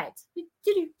right.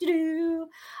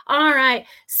 All right.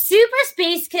 Super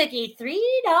Space Cookie, $3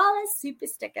 super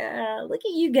sticker. Look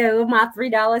at you go, my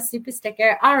 $3 super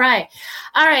sticker. All right.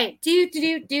 All right.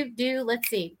 Let's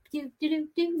see.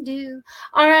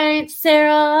 All right.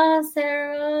 Sarah.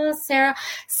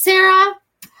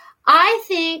 I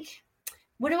think,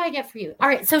 what do I get for you? All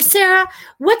right. So Sarah,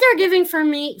 what they're giving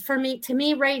to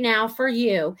me right now for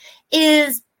you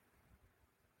is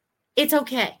it's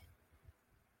okay.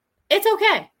 It's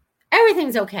okay.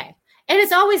 Everything's okay. And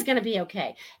it's always going to be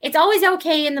okay. It's always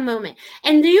okay in the moment.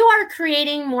 And you are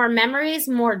creating more memories,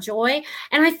 more joy.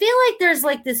 And I feel like there's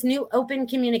like this new open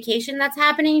communication that's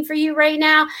happening for you right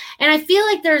now. And I feel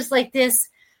like there's like this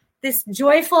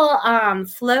joyful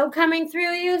flow coming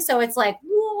through you. So it's like,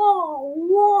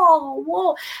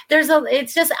 whoa.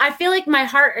 I feel like my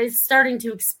heart is starting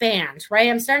to expand, right?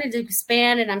 I'm starting to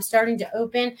expand and I'm starting to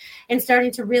open and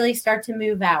starting to really start to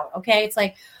move out. Okay. It's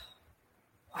like,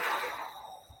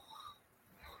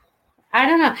 I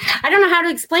don't know how to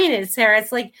explain it, Sarah.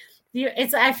 It's like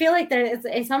I feel like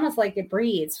it's almost like it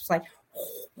breathes. It's like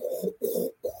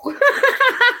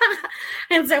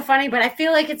it's so funny, but I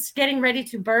feel like it's getting ready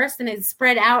to burst and it's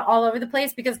spread out all over the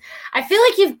place because I feel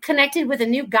like you've connected with a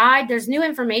new guide. There's new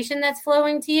information that's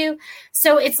flowing to you.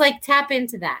 So it's like tap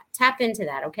into that.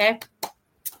 Okay.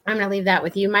 I'm going to leave that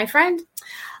with you, my friend.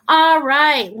 All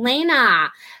right.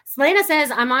 Lena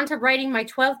says, I'm on to writing my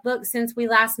 12th book since we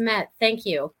last met. Thank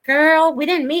you. Girl, we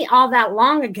didn't meet all that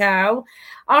long ago.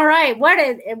 All right.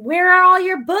 Where are all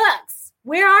your books?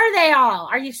 Where are they all?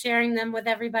 Are you sharing them with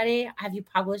everybody? Have you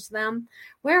published them?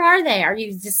 Where are they? Are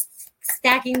you just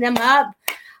stacking them up?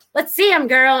 Let's see them,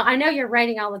 girl. I know you're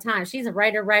writing all the time. She's a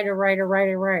writer.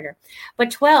 But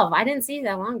 12, I didn't see you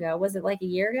that long ago. Was it like a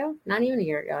year ago? Not even a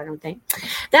year ago, I don't think.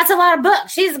 That's a lot of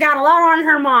books. She's got a lot on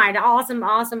her mind. Awesome.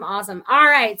 All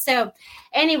right. So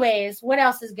anyways, what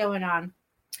else is going on?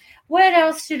 What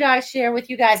else should I share with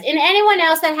you guys? And anyone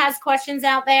else that has questions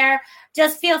out there,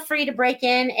 just feel free to break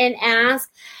in and ask.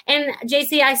 And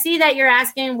JC, I see that you're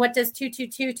asking, what does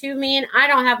 2222 mean? I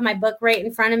don't have my book right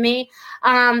in front of me.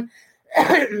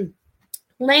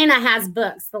 Lena has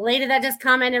books. The lady that just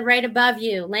commented right above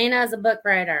you, Lena is a book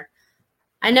writer.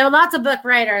 I know lots of book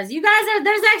writers. You guys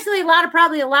there's actually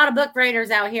probably a lot of book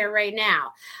writers out here right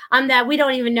now that we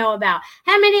don't even know about.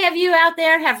 How many of you out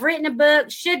there have written a book,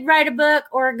 should write a book,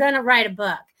 or are going to write a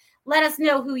book? Let us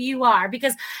know who you are,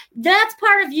 because that's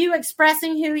part of you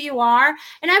expressing who you are.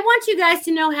 And I want you guys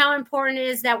to know how important it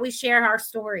is that we share our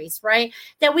stories, right?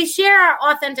 That we share our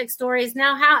authentic stories.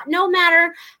 Now, no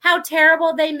matter how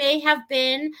terrible they may have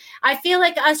been, I feel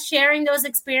like us sharing those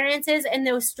experiences and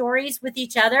those stories with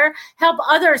each other help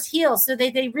others heal so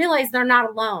that they realize they're not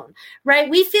alone, right?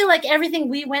 We feel like everything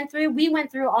we went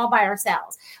through all by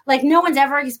ourselves. Like no one's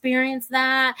ever experienced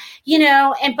that,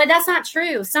 but that's not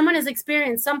true. Someone has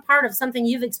experienced some part of something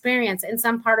you've experienced in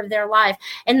some part of their life,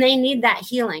 and they need that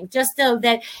healing. Just so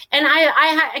that, and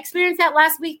I experienced that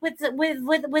last week with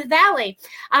Valley.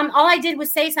 All I did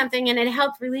was say something, and it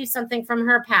helped relieve something from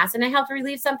her past, and it helped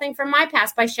relieve something from my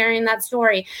past by sharing that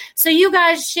story. So you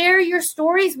guys share your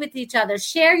stories with each other,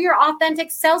 share your authentic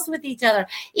selves with each other,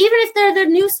 even if they're the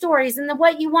new stories and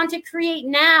what you want to create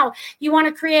now. You want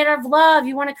to create of love,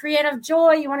 you want to create of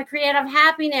joy, you want to create of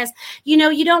happiness.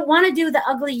 You don't want to do the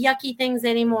ugly, yucky things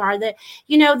anymore. That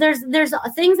there's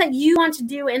things that you want to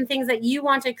do and things that you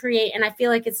want to create, and I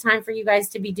feel like it's time for you guys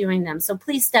to be doing them. So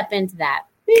please step into that.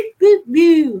 Boo, boo,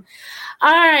 boo.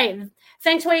 All right.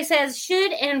 Feng Shui says,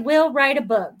 should and will write a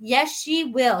book. Yes, she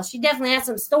will. She definitely has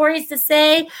some stories to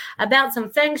say about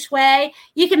some Feng Shui.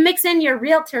 You can mix in your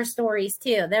realtor stories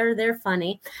too. They're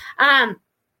funny.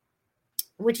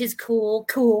 Which is cool.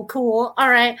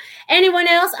 All right. Anyone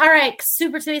else? All right.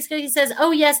 Super Space Cookie says, oh,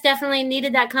 yes, definitely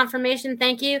needed that confirmation.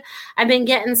 Thank you. I've been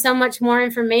getting so much more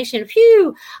information.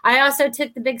 Phew. I also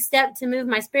took the big step to move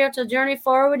my spiritual journey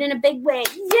forward in a big way.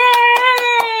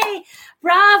 Yay!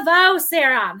 Bravo,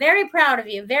 Sarah. Very proud of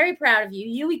you.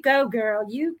 You go, girl.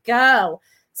 You go.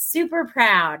 Super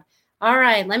proud. All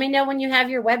right. Let me know when you have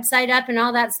your website up and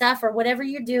all that stuff, or whatever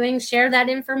you're doing. Share that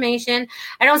information.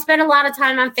 I don't spend a lot of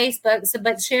time on Facebook,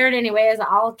 but share it anyways.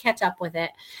 I'll catch up with it.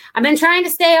 I've been trying to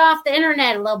stay off the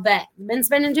internet a little bit. Been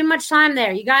spending too much time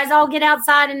there. You guys all get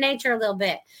outside in nature a little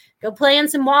bit. Go play in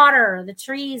some water or the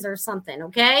trees or something,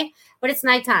 okay? But it's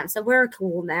nighttime, so we're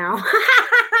cool now.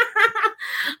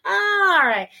 All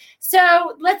right.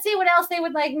 So let's see what else they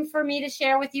would like for me to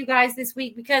share with you guys this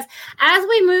week, because as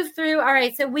we move through, all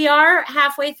right, so we are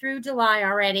halfway through July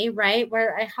already, right?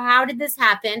 How did this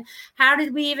happen? How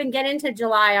did we even get into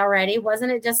July already?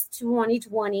 Wasn't it just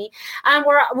 2020?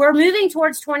 We're moving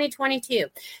towards 2022.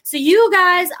 So you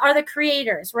guys are the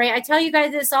creators, right? I tell you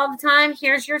guys this all the time.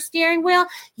 Here's your steering wheel.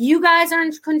 You guys are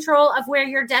in control of where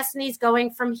your destiny is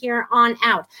going from here on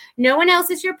out. No one else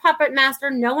is your puppet master.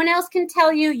 No one else can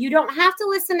tell you. You don't have to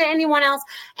listen to anyone else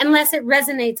unless it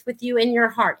resonates with you in your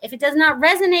heart. If it does not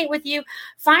resonate with you,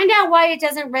 find out why it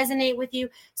doesn't resonate with you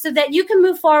so that you can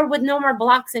move forward with no more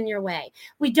blocks in your way.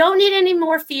 We don't need any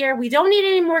more fear. We don't need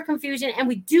any more confusion. And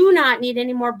we do not need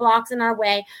any more blocks in our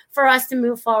way for us to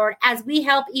move forward as we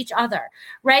help each other,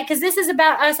 right? Because this is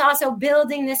about us also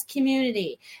building this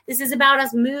community. This is about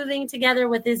us moving together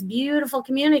with this beautiful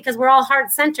community, because we're all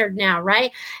heart-centered now,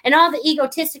 right? And all the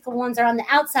egotistical ones are on the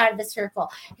outside of the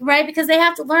circle, right? Because they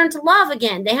have to learn to love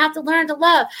again. They have to learn to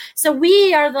love. So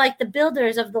we are like the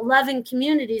builders of the loving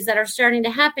communities that are starting to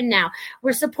happen now.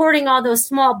 We're supporting all those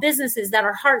small businesses that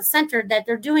are heart-centered, that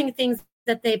they're doing things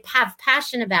that they have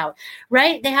passion about,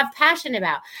 right? They have passion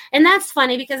about. And that's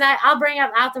funny because I'll bring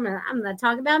up I'm going to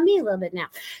talk about me a little bit now.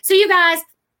 So you guys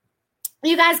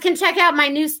can check out my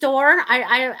new store.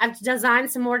 I've designed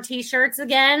some more t-shirts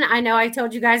again. I know I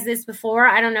told you guys this before.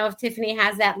 I don't know if Tiffany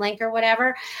has that link or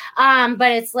whatever.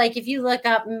 But it's like, if you look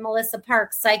up Melissa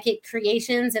Parks Psychic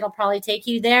Creations, it'll probably take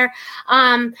you there.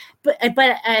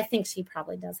 But I think she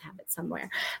probably does have it somewhere.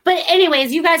 But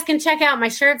anyways, you guys can check out my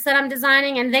shirts that I'm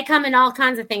designing, and they come in all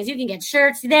kinds of things. You can get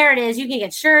shirts. There it is. You can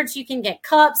get shirts. You can get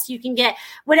cups. You can get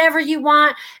whatever you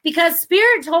want, because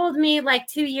Spirit told me like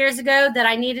 2 years ago that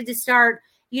I needed to start,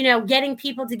 getting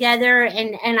people together,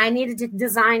 and I needed to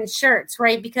design shirts,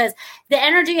 right? Because the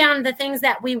energy on the things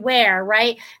that we wear,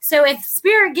 right? So if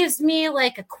Spirit gives me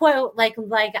like a quote, like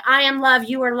I am love,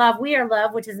 you are love, we are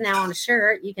love, which is now on a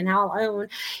shirt you can all own,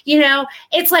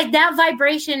 it's like that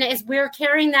vibration is, we're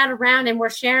carrying that around and we're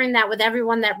sharing that with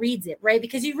everyone that reads it, right?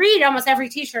 Because you read almost every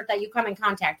t-shirt that you come in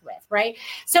contact with, right?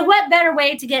 So what better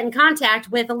way to get in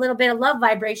contact with a little bit of love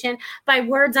vibration by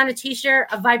words on a t-shirt,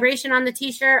 a vibration on the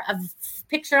t-shirt, a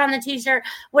picture on the t-shirt,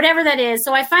 whatever that is.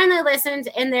 So I finally listened,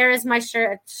 and there is my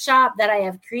shirt shop that I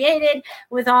have created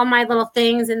with all my little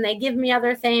things, and they give me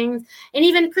other things. And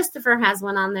even Christopher has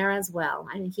one on there as well.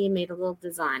 And he made a little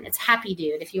design. It's Happy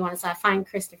Dude. If you want to find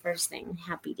Christopher's thing,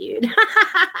 Happy Dude.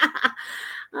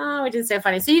 Oh, which is so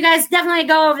funny. So you guys definitely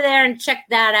go over there and check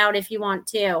that out if you want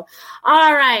to.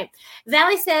 All right.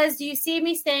 Valley says, do you see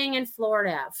me staying in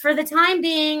Florida? For the time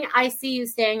being, I see you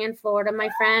staying in Florida, my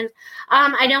friend.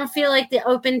 I don't feel like the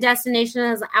open destination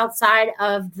is outside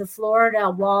of the Florida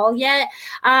wall yet.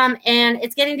 And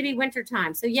it's getting to be winter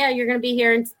time. So yeah, you're going to be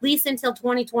here at least until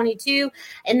 2022.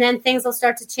 And then things will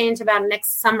start to change about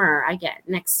next summer.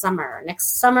 Next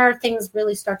summer, things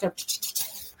really start to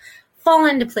fall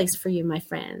into place for you, my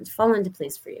friend. Fall into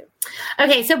place for you.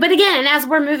 Okay, so, but again, as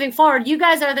we're moving forward, you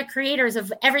guys are the creators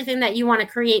of everything that you want to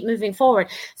create moving forward.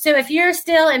 So if you're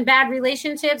still in bad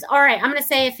relationships, all right, I'm going to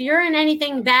say if you're in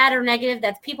anything bad or negative,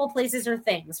 that's people, places, or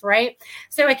things, right?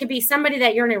 So it could be somebody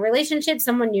that you're in a relationship,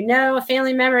 someone you know, a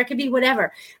family member, it could be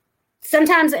whatever.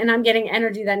 Sometimes, and I'm getting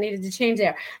energy that needed to change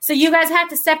there. So you guys have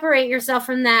to separate yourself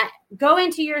from that. Go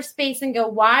into your space and go,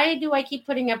 why do I keep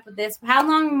putting up with this? How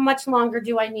much longer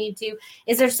do I need to?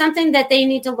 Is there something that they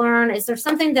need to learn? Is there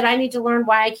something that I need to learn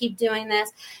why I keep doing this?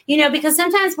 Because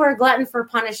sometimes we're a glutton for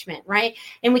punishment, right?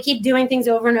 And we keep doing things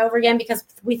over and over again because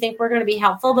we think we're going to be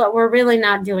helpful, but we're really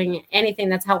not doing anything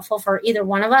that's helpful for either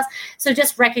one of us. So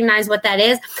just recognize what that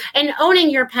is and owning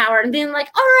your power and being like,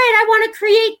 all right, I want to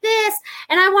create this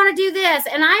and I want to do this.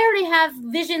 And I already have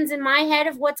visions in my head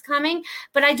of what's coming,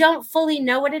 but I don't fully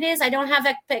know what it is. I don't have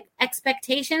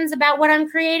expectations about what I'm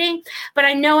creating, but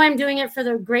I know I'm doing it for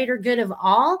the greater good of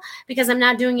all because I'm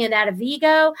not doing it out of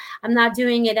ego. I'm not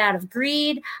doing it out of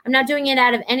greed. I'm not doing it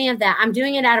out of any of that. I'm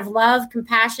doing it out of love,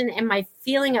 compassion, and my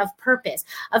feeling of purpose,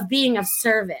 of being of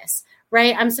service.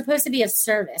 Right? I'm supposed to be of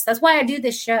service. That's why I do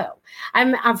this show.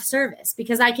 I'm of service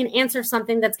because I can answer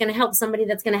something that's going to help somebody,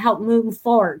 that's going to help move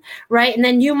forward. Right? And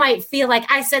then you might feel like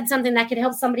I said something that could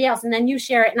help somebody else and then you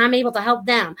share it and I'm able to help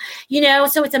them.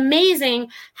 So it's amazing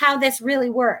how this really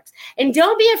works. And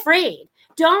don't be afraid.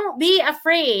 don't be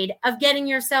afraid of getting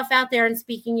yourself out there and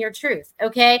speaking your truth,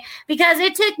 okay? Because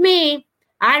it took me,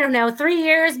 I don't know, 3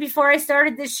 years before I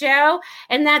started this show.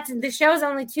 And the show's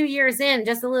only 2 years in,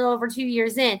 just a little over 2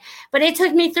 years in. But it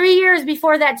took me 3 years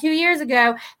before that 2 years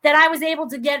ago that I was able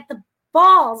to get the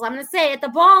balls, I'm going to say it, the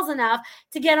balls enough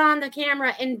to get on the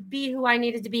camera and be who I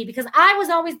needed to be, because I was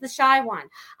always the shy one.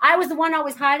 I was the one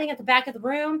always hiding at the back of the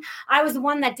room. I was the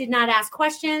one that did not ask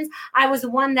questions. I was the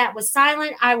one that was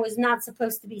silent. I was not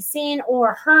supposed to be seen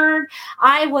or heard.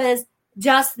 I was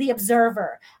just the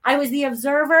observer. I was the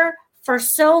observer for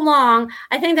so long.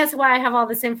 I think that's why I have all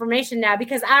this information now,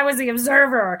 because I was the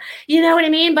observer. You know what I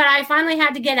mean? But I finally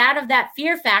had to get out of that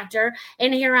fear factor,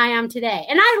 and here I am today.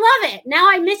 And I love it. Now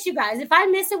I miss you guys. If I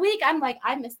miss a week, I'm like,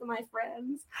 I miss my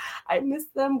friends. I miss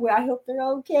them. I hope they're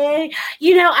okay.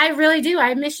 You know, I really do.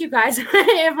 I miss you guys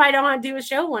if I don't want to do a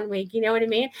show one week. You know what I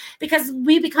mean? Because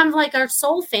we become like our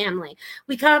soul family.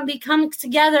 We become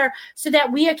together so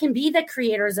that we can be the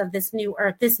creators of this new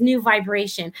earth, this new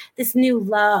vibration, this new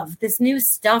love, this new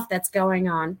stuff that's going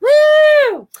on.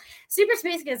 Woo! Super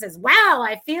Space Kid says, wow,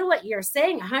 I feel what you're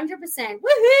saying 100%.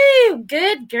 Woohoo!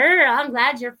 Good girl. I'm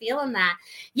glad you're feeling that.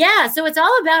 Yeah, so it's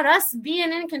all about us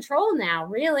being in control now,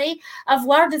 really, of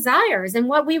our desires and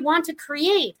what we want to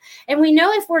create. And we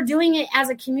know if we're doing it as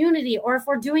a community or if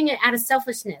we're doing it out of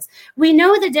selfishness. We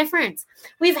know the difference.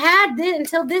 We've had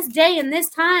until this day and this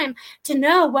time to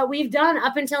know what we've done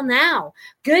up until now.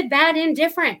 Good, bad,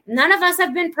 indifferent. None of us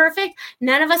have been perfect.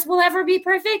 None of us will ever be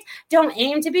perfect. Don't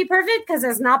aim to be perfect, because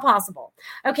it's not possible.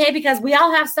 Okay, because we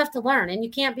all have stuff to learn, and you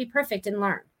can't be perfect and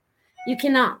learn. You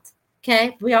cannot.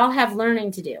 Okay, we all have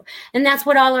learning to do. And that's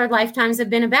what all our lifetimes have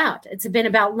been about. It's been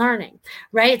about learning,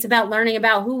 right? It's about learning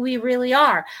about who we really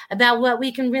are, about what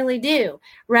we can really do,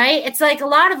 right? It's like a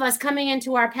lot of us coming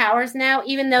into our powers now,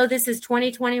 even though this is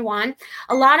 2021,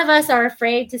 a lot of us are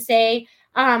afraid to say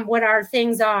what our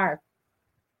things are.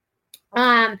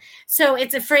 So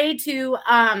it's afraid to,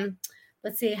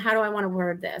 let's see, how do I want to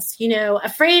word this? You know,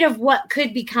 afraid of what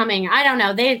could be coming. I don't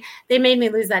know. They made me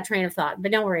lose that train of thought,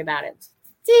 but don't worry about it.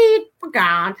 See, we're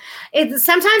gone.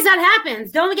 Sometimes that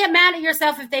happens. Don't get mad at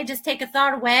yourself if they just take a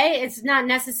thought away. It's not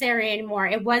necessary anymore.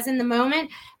 It was in the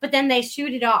moment, but then they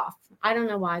shoot it off. I don't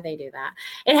know why they do that.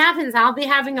 It happens. I'll be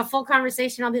having a full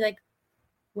conversation. I'll be like,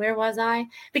 where was I?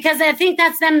 Because I think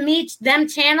that's them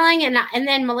channeling, and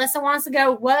then Melissa wants to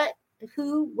go, what?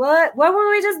 Who, what were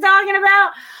we just talking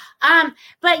about?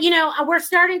 But, you know, we're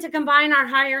starting to combine our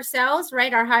higher selves,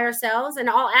 right? Our higher selves and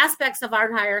all aspects of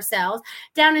our higher selves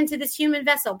down into this human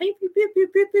vessel. Beep, beep, beep,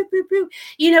 beep, beep, beep, beep, beep.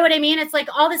 You know what I mean? It's like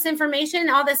all this information,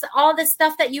 all this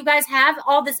stuff that you guys have,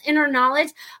 all this inner knowledge.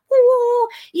 Ooh,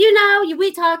 you know,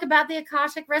 we talk about the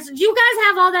Akashic records. You guys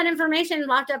have all that information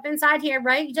locked up inside here,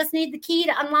 right? You just need the key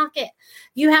to unlock it.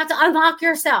 You have to unlock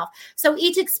yourself. So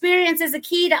each experience is a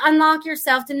key to unlock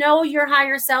yourself, to know your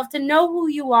higher self, to know who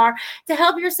you are, to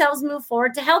help yourselves move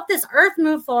forward, to help this earth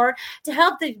move forward, to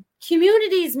help the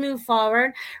communities move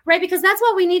forward, right? Because that's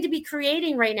what we need to be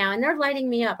creating right now. And they're lighting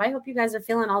me up. I hope you guys are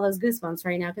feeling all those goosebumps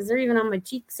right now, because they're even on my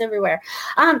cheeks everywhere.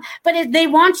 But they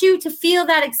want you to feel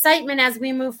that excitement as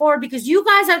we move forward, because you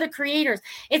guys are the creators.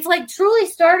 It's like truly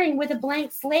starting with a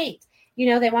blank slate. You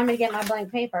know, they want me to get my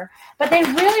blank paper, but they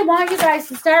really want you guys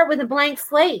to start with a blank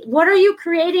slate. What are you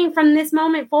creating from this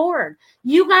moment forward?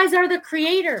 You guys are the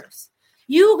creators.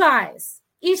 You guys,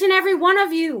 each and every one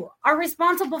of you, are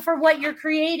responsible for what you're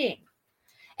creating.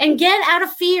 And get out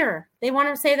of fear. They want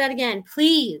to say that again.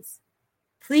 Please,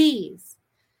 please.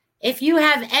 If you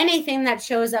have anything that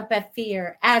shows up as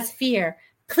fear,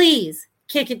 please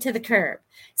kick it to the curb.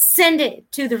 Send it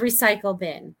to the recycle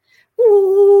bin.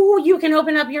 Ooh, you can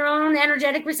open up your own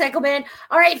energetic recycle bin.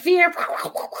 All right, fear.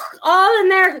 All in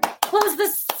there. Close the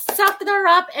sucker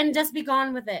up and just be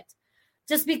gone with it.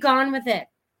 Just be gone with it.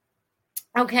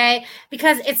 Okay?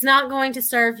 Because it's not going to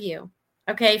serve you.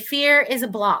 Okay? Fear is a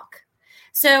block.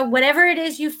 So whatever it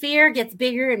is you fear gets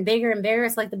bigger and bigger and bigger.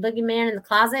 It's like the boogeyman in the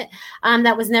closet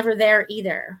that was never there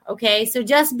either. Okay, so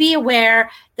just be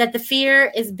aware that the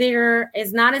fear is bigger,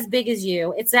 is not as big as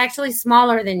you. It's actually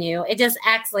smaller than you. It just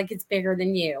acts like it's bigger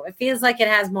than you. It feels like it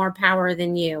has more power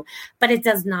than you, but it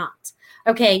does not.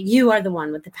 Okay, you are the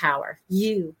one with the power.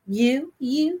 You.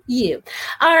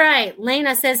 All right,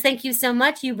 Lena says, thank you so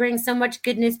much. You bring so much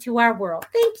goodness to our world.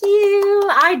 Thank you.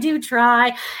 I do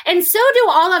try. And so do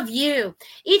all of you.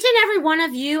 Each and every one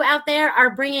of you out there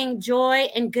are bringing joy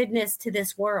and goodness to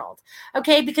this world.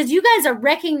 Okay, because you guys are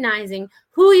recognizing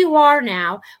who you are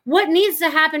now, what needs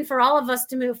to happen for all of us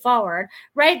to move forward,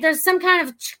 right? There's some kind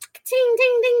of ting,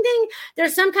 ting, ding, ding.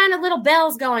 There's some kind of little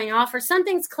bells going off or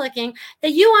something's clicking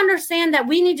that you understand that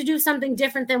we need to do something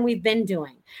different than we've been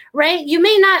doing, right? You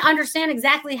may not understand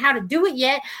exactly how to do it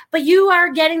yet, but you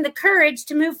are getting the courage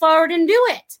to move forward and do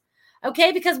it.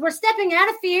 Okay, because we're stepping out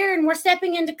of fear and we're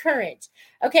stepping into courage.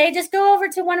 Okay, just go over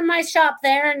to one of my shop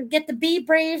there and get the Be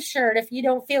Brave shirt if you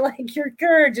don't feel like you're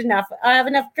courage enough. I have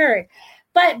enough courage.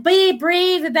 But be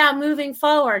brave about moving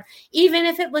forward, even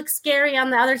if it looks scary on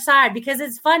the other side, because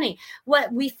it's funny.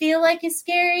 What we feel like is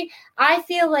scary, I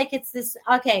feel like it's this.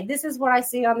 Okay, this is what I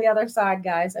see on the other side,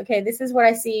 guys. Okay, this is what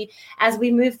I see as we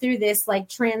move through this like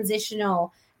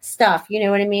transitional stuff. You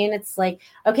know what I mean? It's like,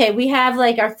 okay, we have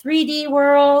like our 3D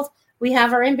world. We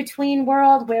have our in-between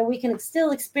world where we can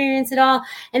still experience it all.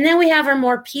 And then we have our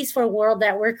more peaceful world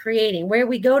that we're creating, where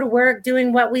we go to work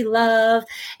doing what we love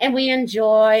and we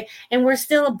enjoy, and we're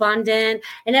still abundant,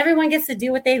 and everyone gets to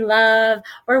do what they love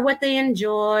or what they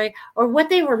enjoy or what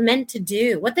they were meant to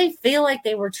do, what they feel like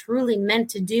they were truly meant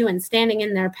to do, and standing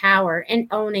in their power and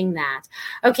owning that.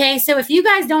 Okay, so if you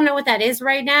guys don't know what that is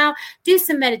right now, do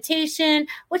some meditation.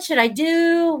 What should I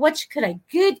do? What could I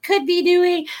could be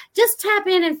doing? Just tap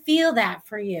in and feel that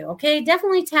for you. Okay,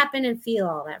 definitely tap in and feel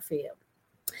all that for you.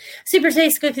 Super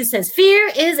Taste Cookie says fear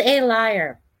is a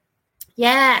liar.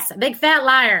 Yes, a big fat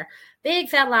liar. Big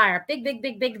fat liar. Big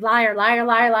liar.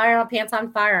 Liar, pants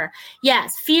on fire.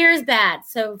 Yes, fear is bad.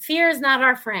 So fear is not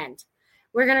our friend.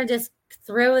 We're going to just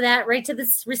throw that right to the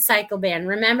recycle bin.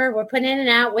 Remember, we're putting in and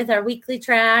out with our weekly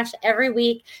trash every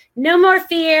week. No more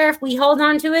fear. If we hold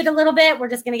on to it a little bit, we're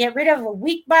just going to get rid of it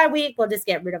week by week. We'll just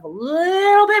get rid of a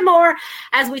little bit more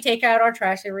as we take out our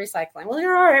trash and recycling. Well,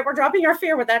 you're all right. We're dropping our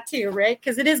fear with that too, right?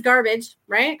 Because it is garbage,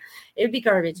 right? It would be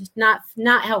garbage. Not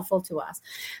helpful to us.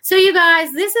 So you guys,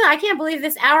 I can't believe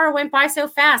this hour went by so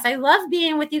fast. I love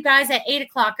being with you guys at 8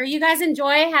 o'clock. Are you guys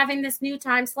enjoy having this new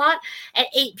time slot at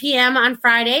 8 p.m. on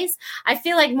Fridays? I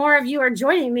feel like more of you are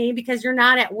joining me because you're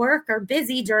not at work or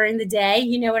busy during the day.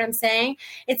 You know what I'm saying?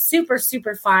 It's super,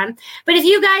 super fun. But if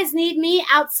you guys need me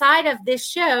outside of this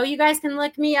show, you guys can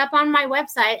look me up on my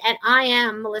website at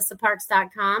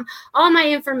IamMelissaParks.com. All my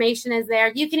information is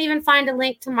there. You can even find a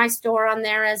link to my store on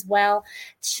there as well.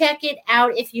 Check it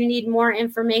out if you need more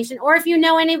information, or if you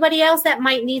know anybody else that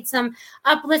might need some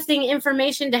uplifting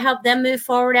information to help them move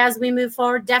forward as we move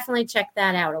forward. Definitely check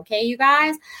that out. Okay, you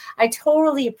guys? I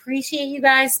totally appreciate you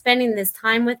guys spending this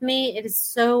time with me. It is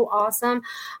so awesome.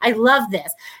 I love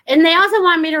this. And they also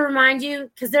want me to remind you,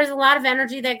 because there's a lot of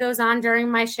energy that goes on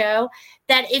during my show,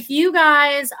 that if you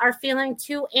guys are feeling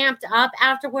too amped up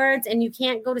afterwards and you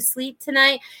can't go to sleep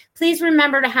tonight, please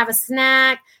remember to have a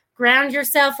snack. Ground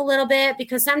yourself a little bit,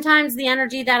 because sometimes the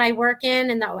energy that I work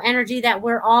in and the energy that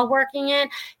we're all working in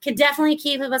could definitely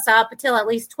keep us up until at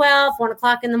least 1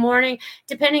 o'clock in the morning,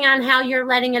 depending on how you're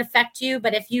letting it affect you.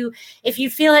 But if you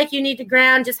feel like you need to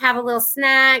ground, just have a little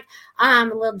snack, a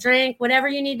little drink, whatever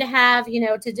you need to have,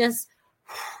 to just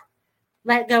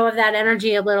let go of that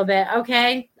energy a little bit.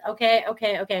 Okay.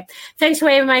 Thanks for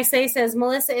waving my say says,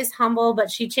 Melissa is humble,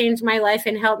 but she changed my life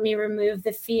and helped me remove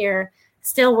the fear.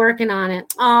 Still working on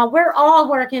it. We're all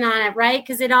working on it, right?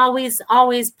 Because it always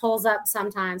pulls up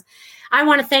sometimes. I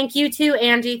want to thank you too,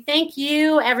 Angie. Thank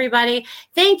you, everybody.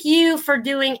 Thank you for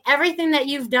doing everything that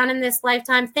you've done in this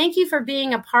lifetime. Thank you for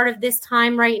being a part of this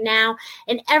time right now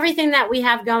and everything that we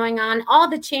have going on, all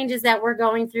the changes that we're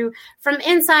going through from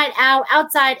inside out,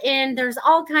 outside in. There's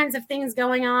all kinds of things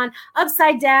going on,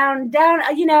 upside down,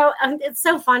 it's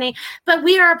so funny. But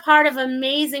we are a part of an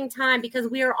amazing time because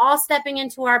we are all stepping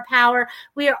into our power.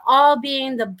 We are all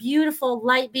being the beautiful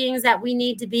light beings that we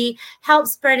need to be, help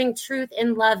spreading truth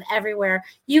and love everywhere.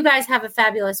 You guys have a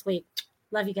fabulous week.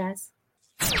 Love you guys.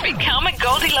 Become a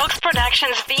Goldilocks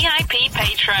Productions VIP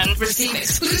patron. Receive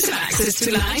exclusive access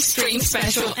to live stream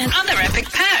special and other epic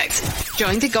perks.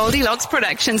 Join the Goldilocks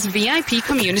Productions VIP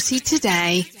community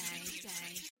today.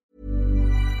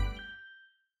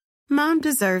 Mom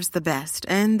deserves the best,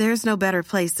 and there's no better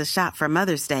place to shop for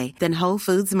Mother's Day than Whole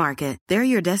Foods Market. They're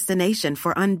your destination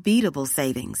for unbeatable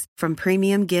savings, from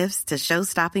premium gifts to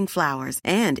show-stopping flowers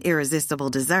and irresistible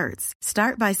desserts.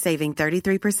 Start by saving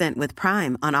 33% with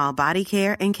Prime on all body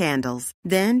care and candles.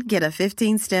 Then get a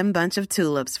 15-stem bunch of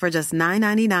tulips for just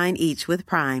 $9.99 each with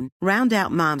Prime. Round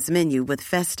out Mom's menu with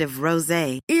festive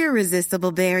rosé,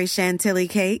 irresistible berry chantilly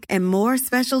cake, and more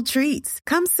special treats.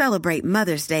 Come celebrate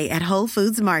Mother's Day at Whole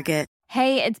Foods Market.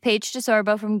 Hey, it's Paige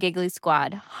DeSorbo from Giggly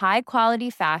Squad. High quality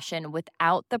fashion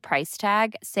without the price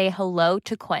tag. Say hello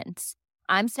to Quince.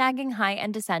 I'm snagging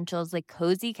high-end essentials like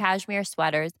cozy cashmere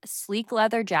sweaters, sleek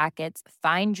leather jackets,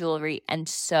 fine jewelry, and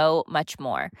so much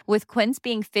more. With Quince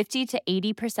being 50 to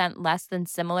 80% less than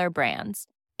similar brands.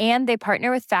 And they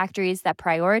partner with factories that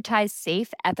prioritize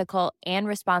safe, ethical, and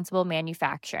responsible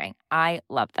manufacturing. I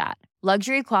love that.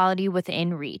 Luxury quality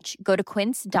within reach. Go to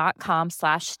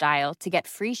quince.com/style to get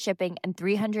free shipping and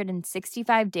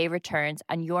 365-day returns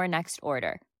on your next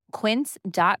order.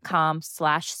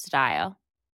 Quince.com/style.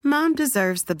 Mom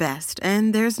deserves the best,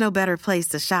 and there's no better place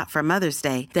to shop for Mother's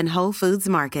Day than Whole Foods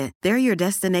Market. They're your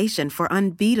destination for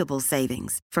unbeatable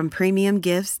savings, from premium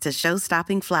gifts to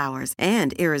show-stopping flowers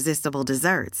and irresistible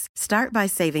desserts. Start by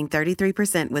saving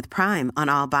 33% with Prime on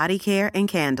all body care and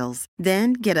candles.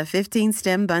 Then get a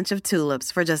 15-stem bunch of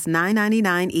tulips for just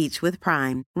 $9.99 each with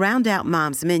Prime. Round out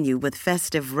Mom's menu with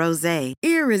festive rosé,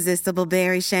 irresistible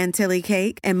berry chantilly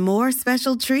cake, and more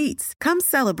special treats. Come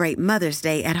celebrate Mother's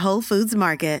Day at Whole Foods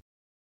Market.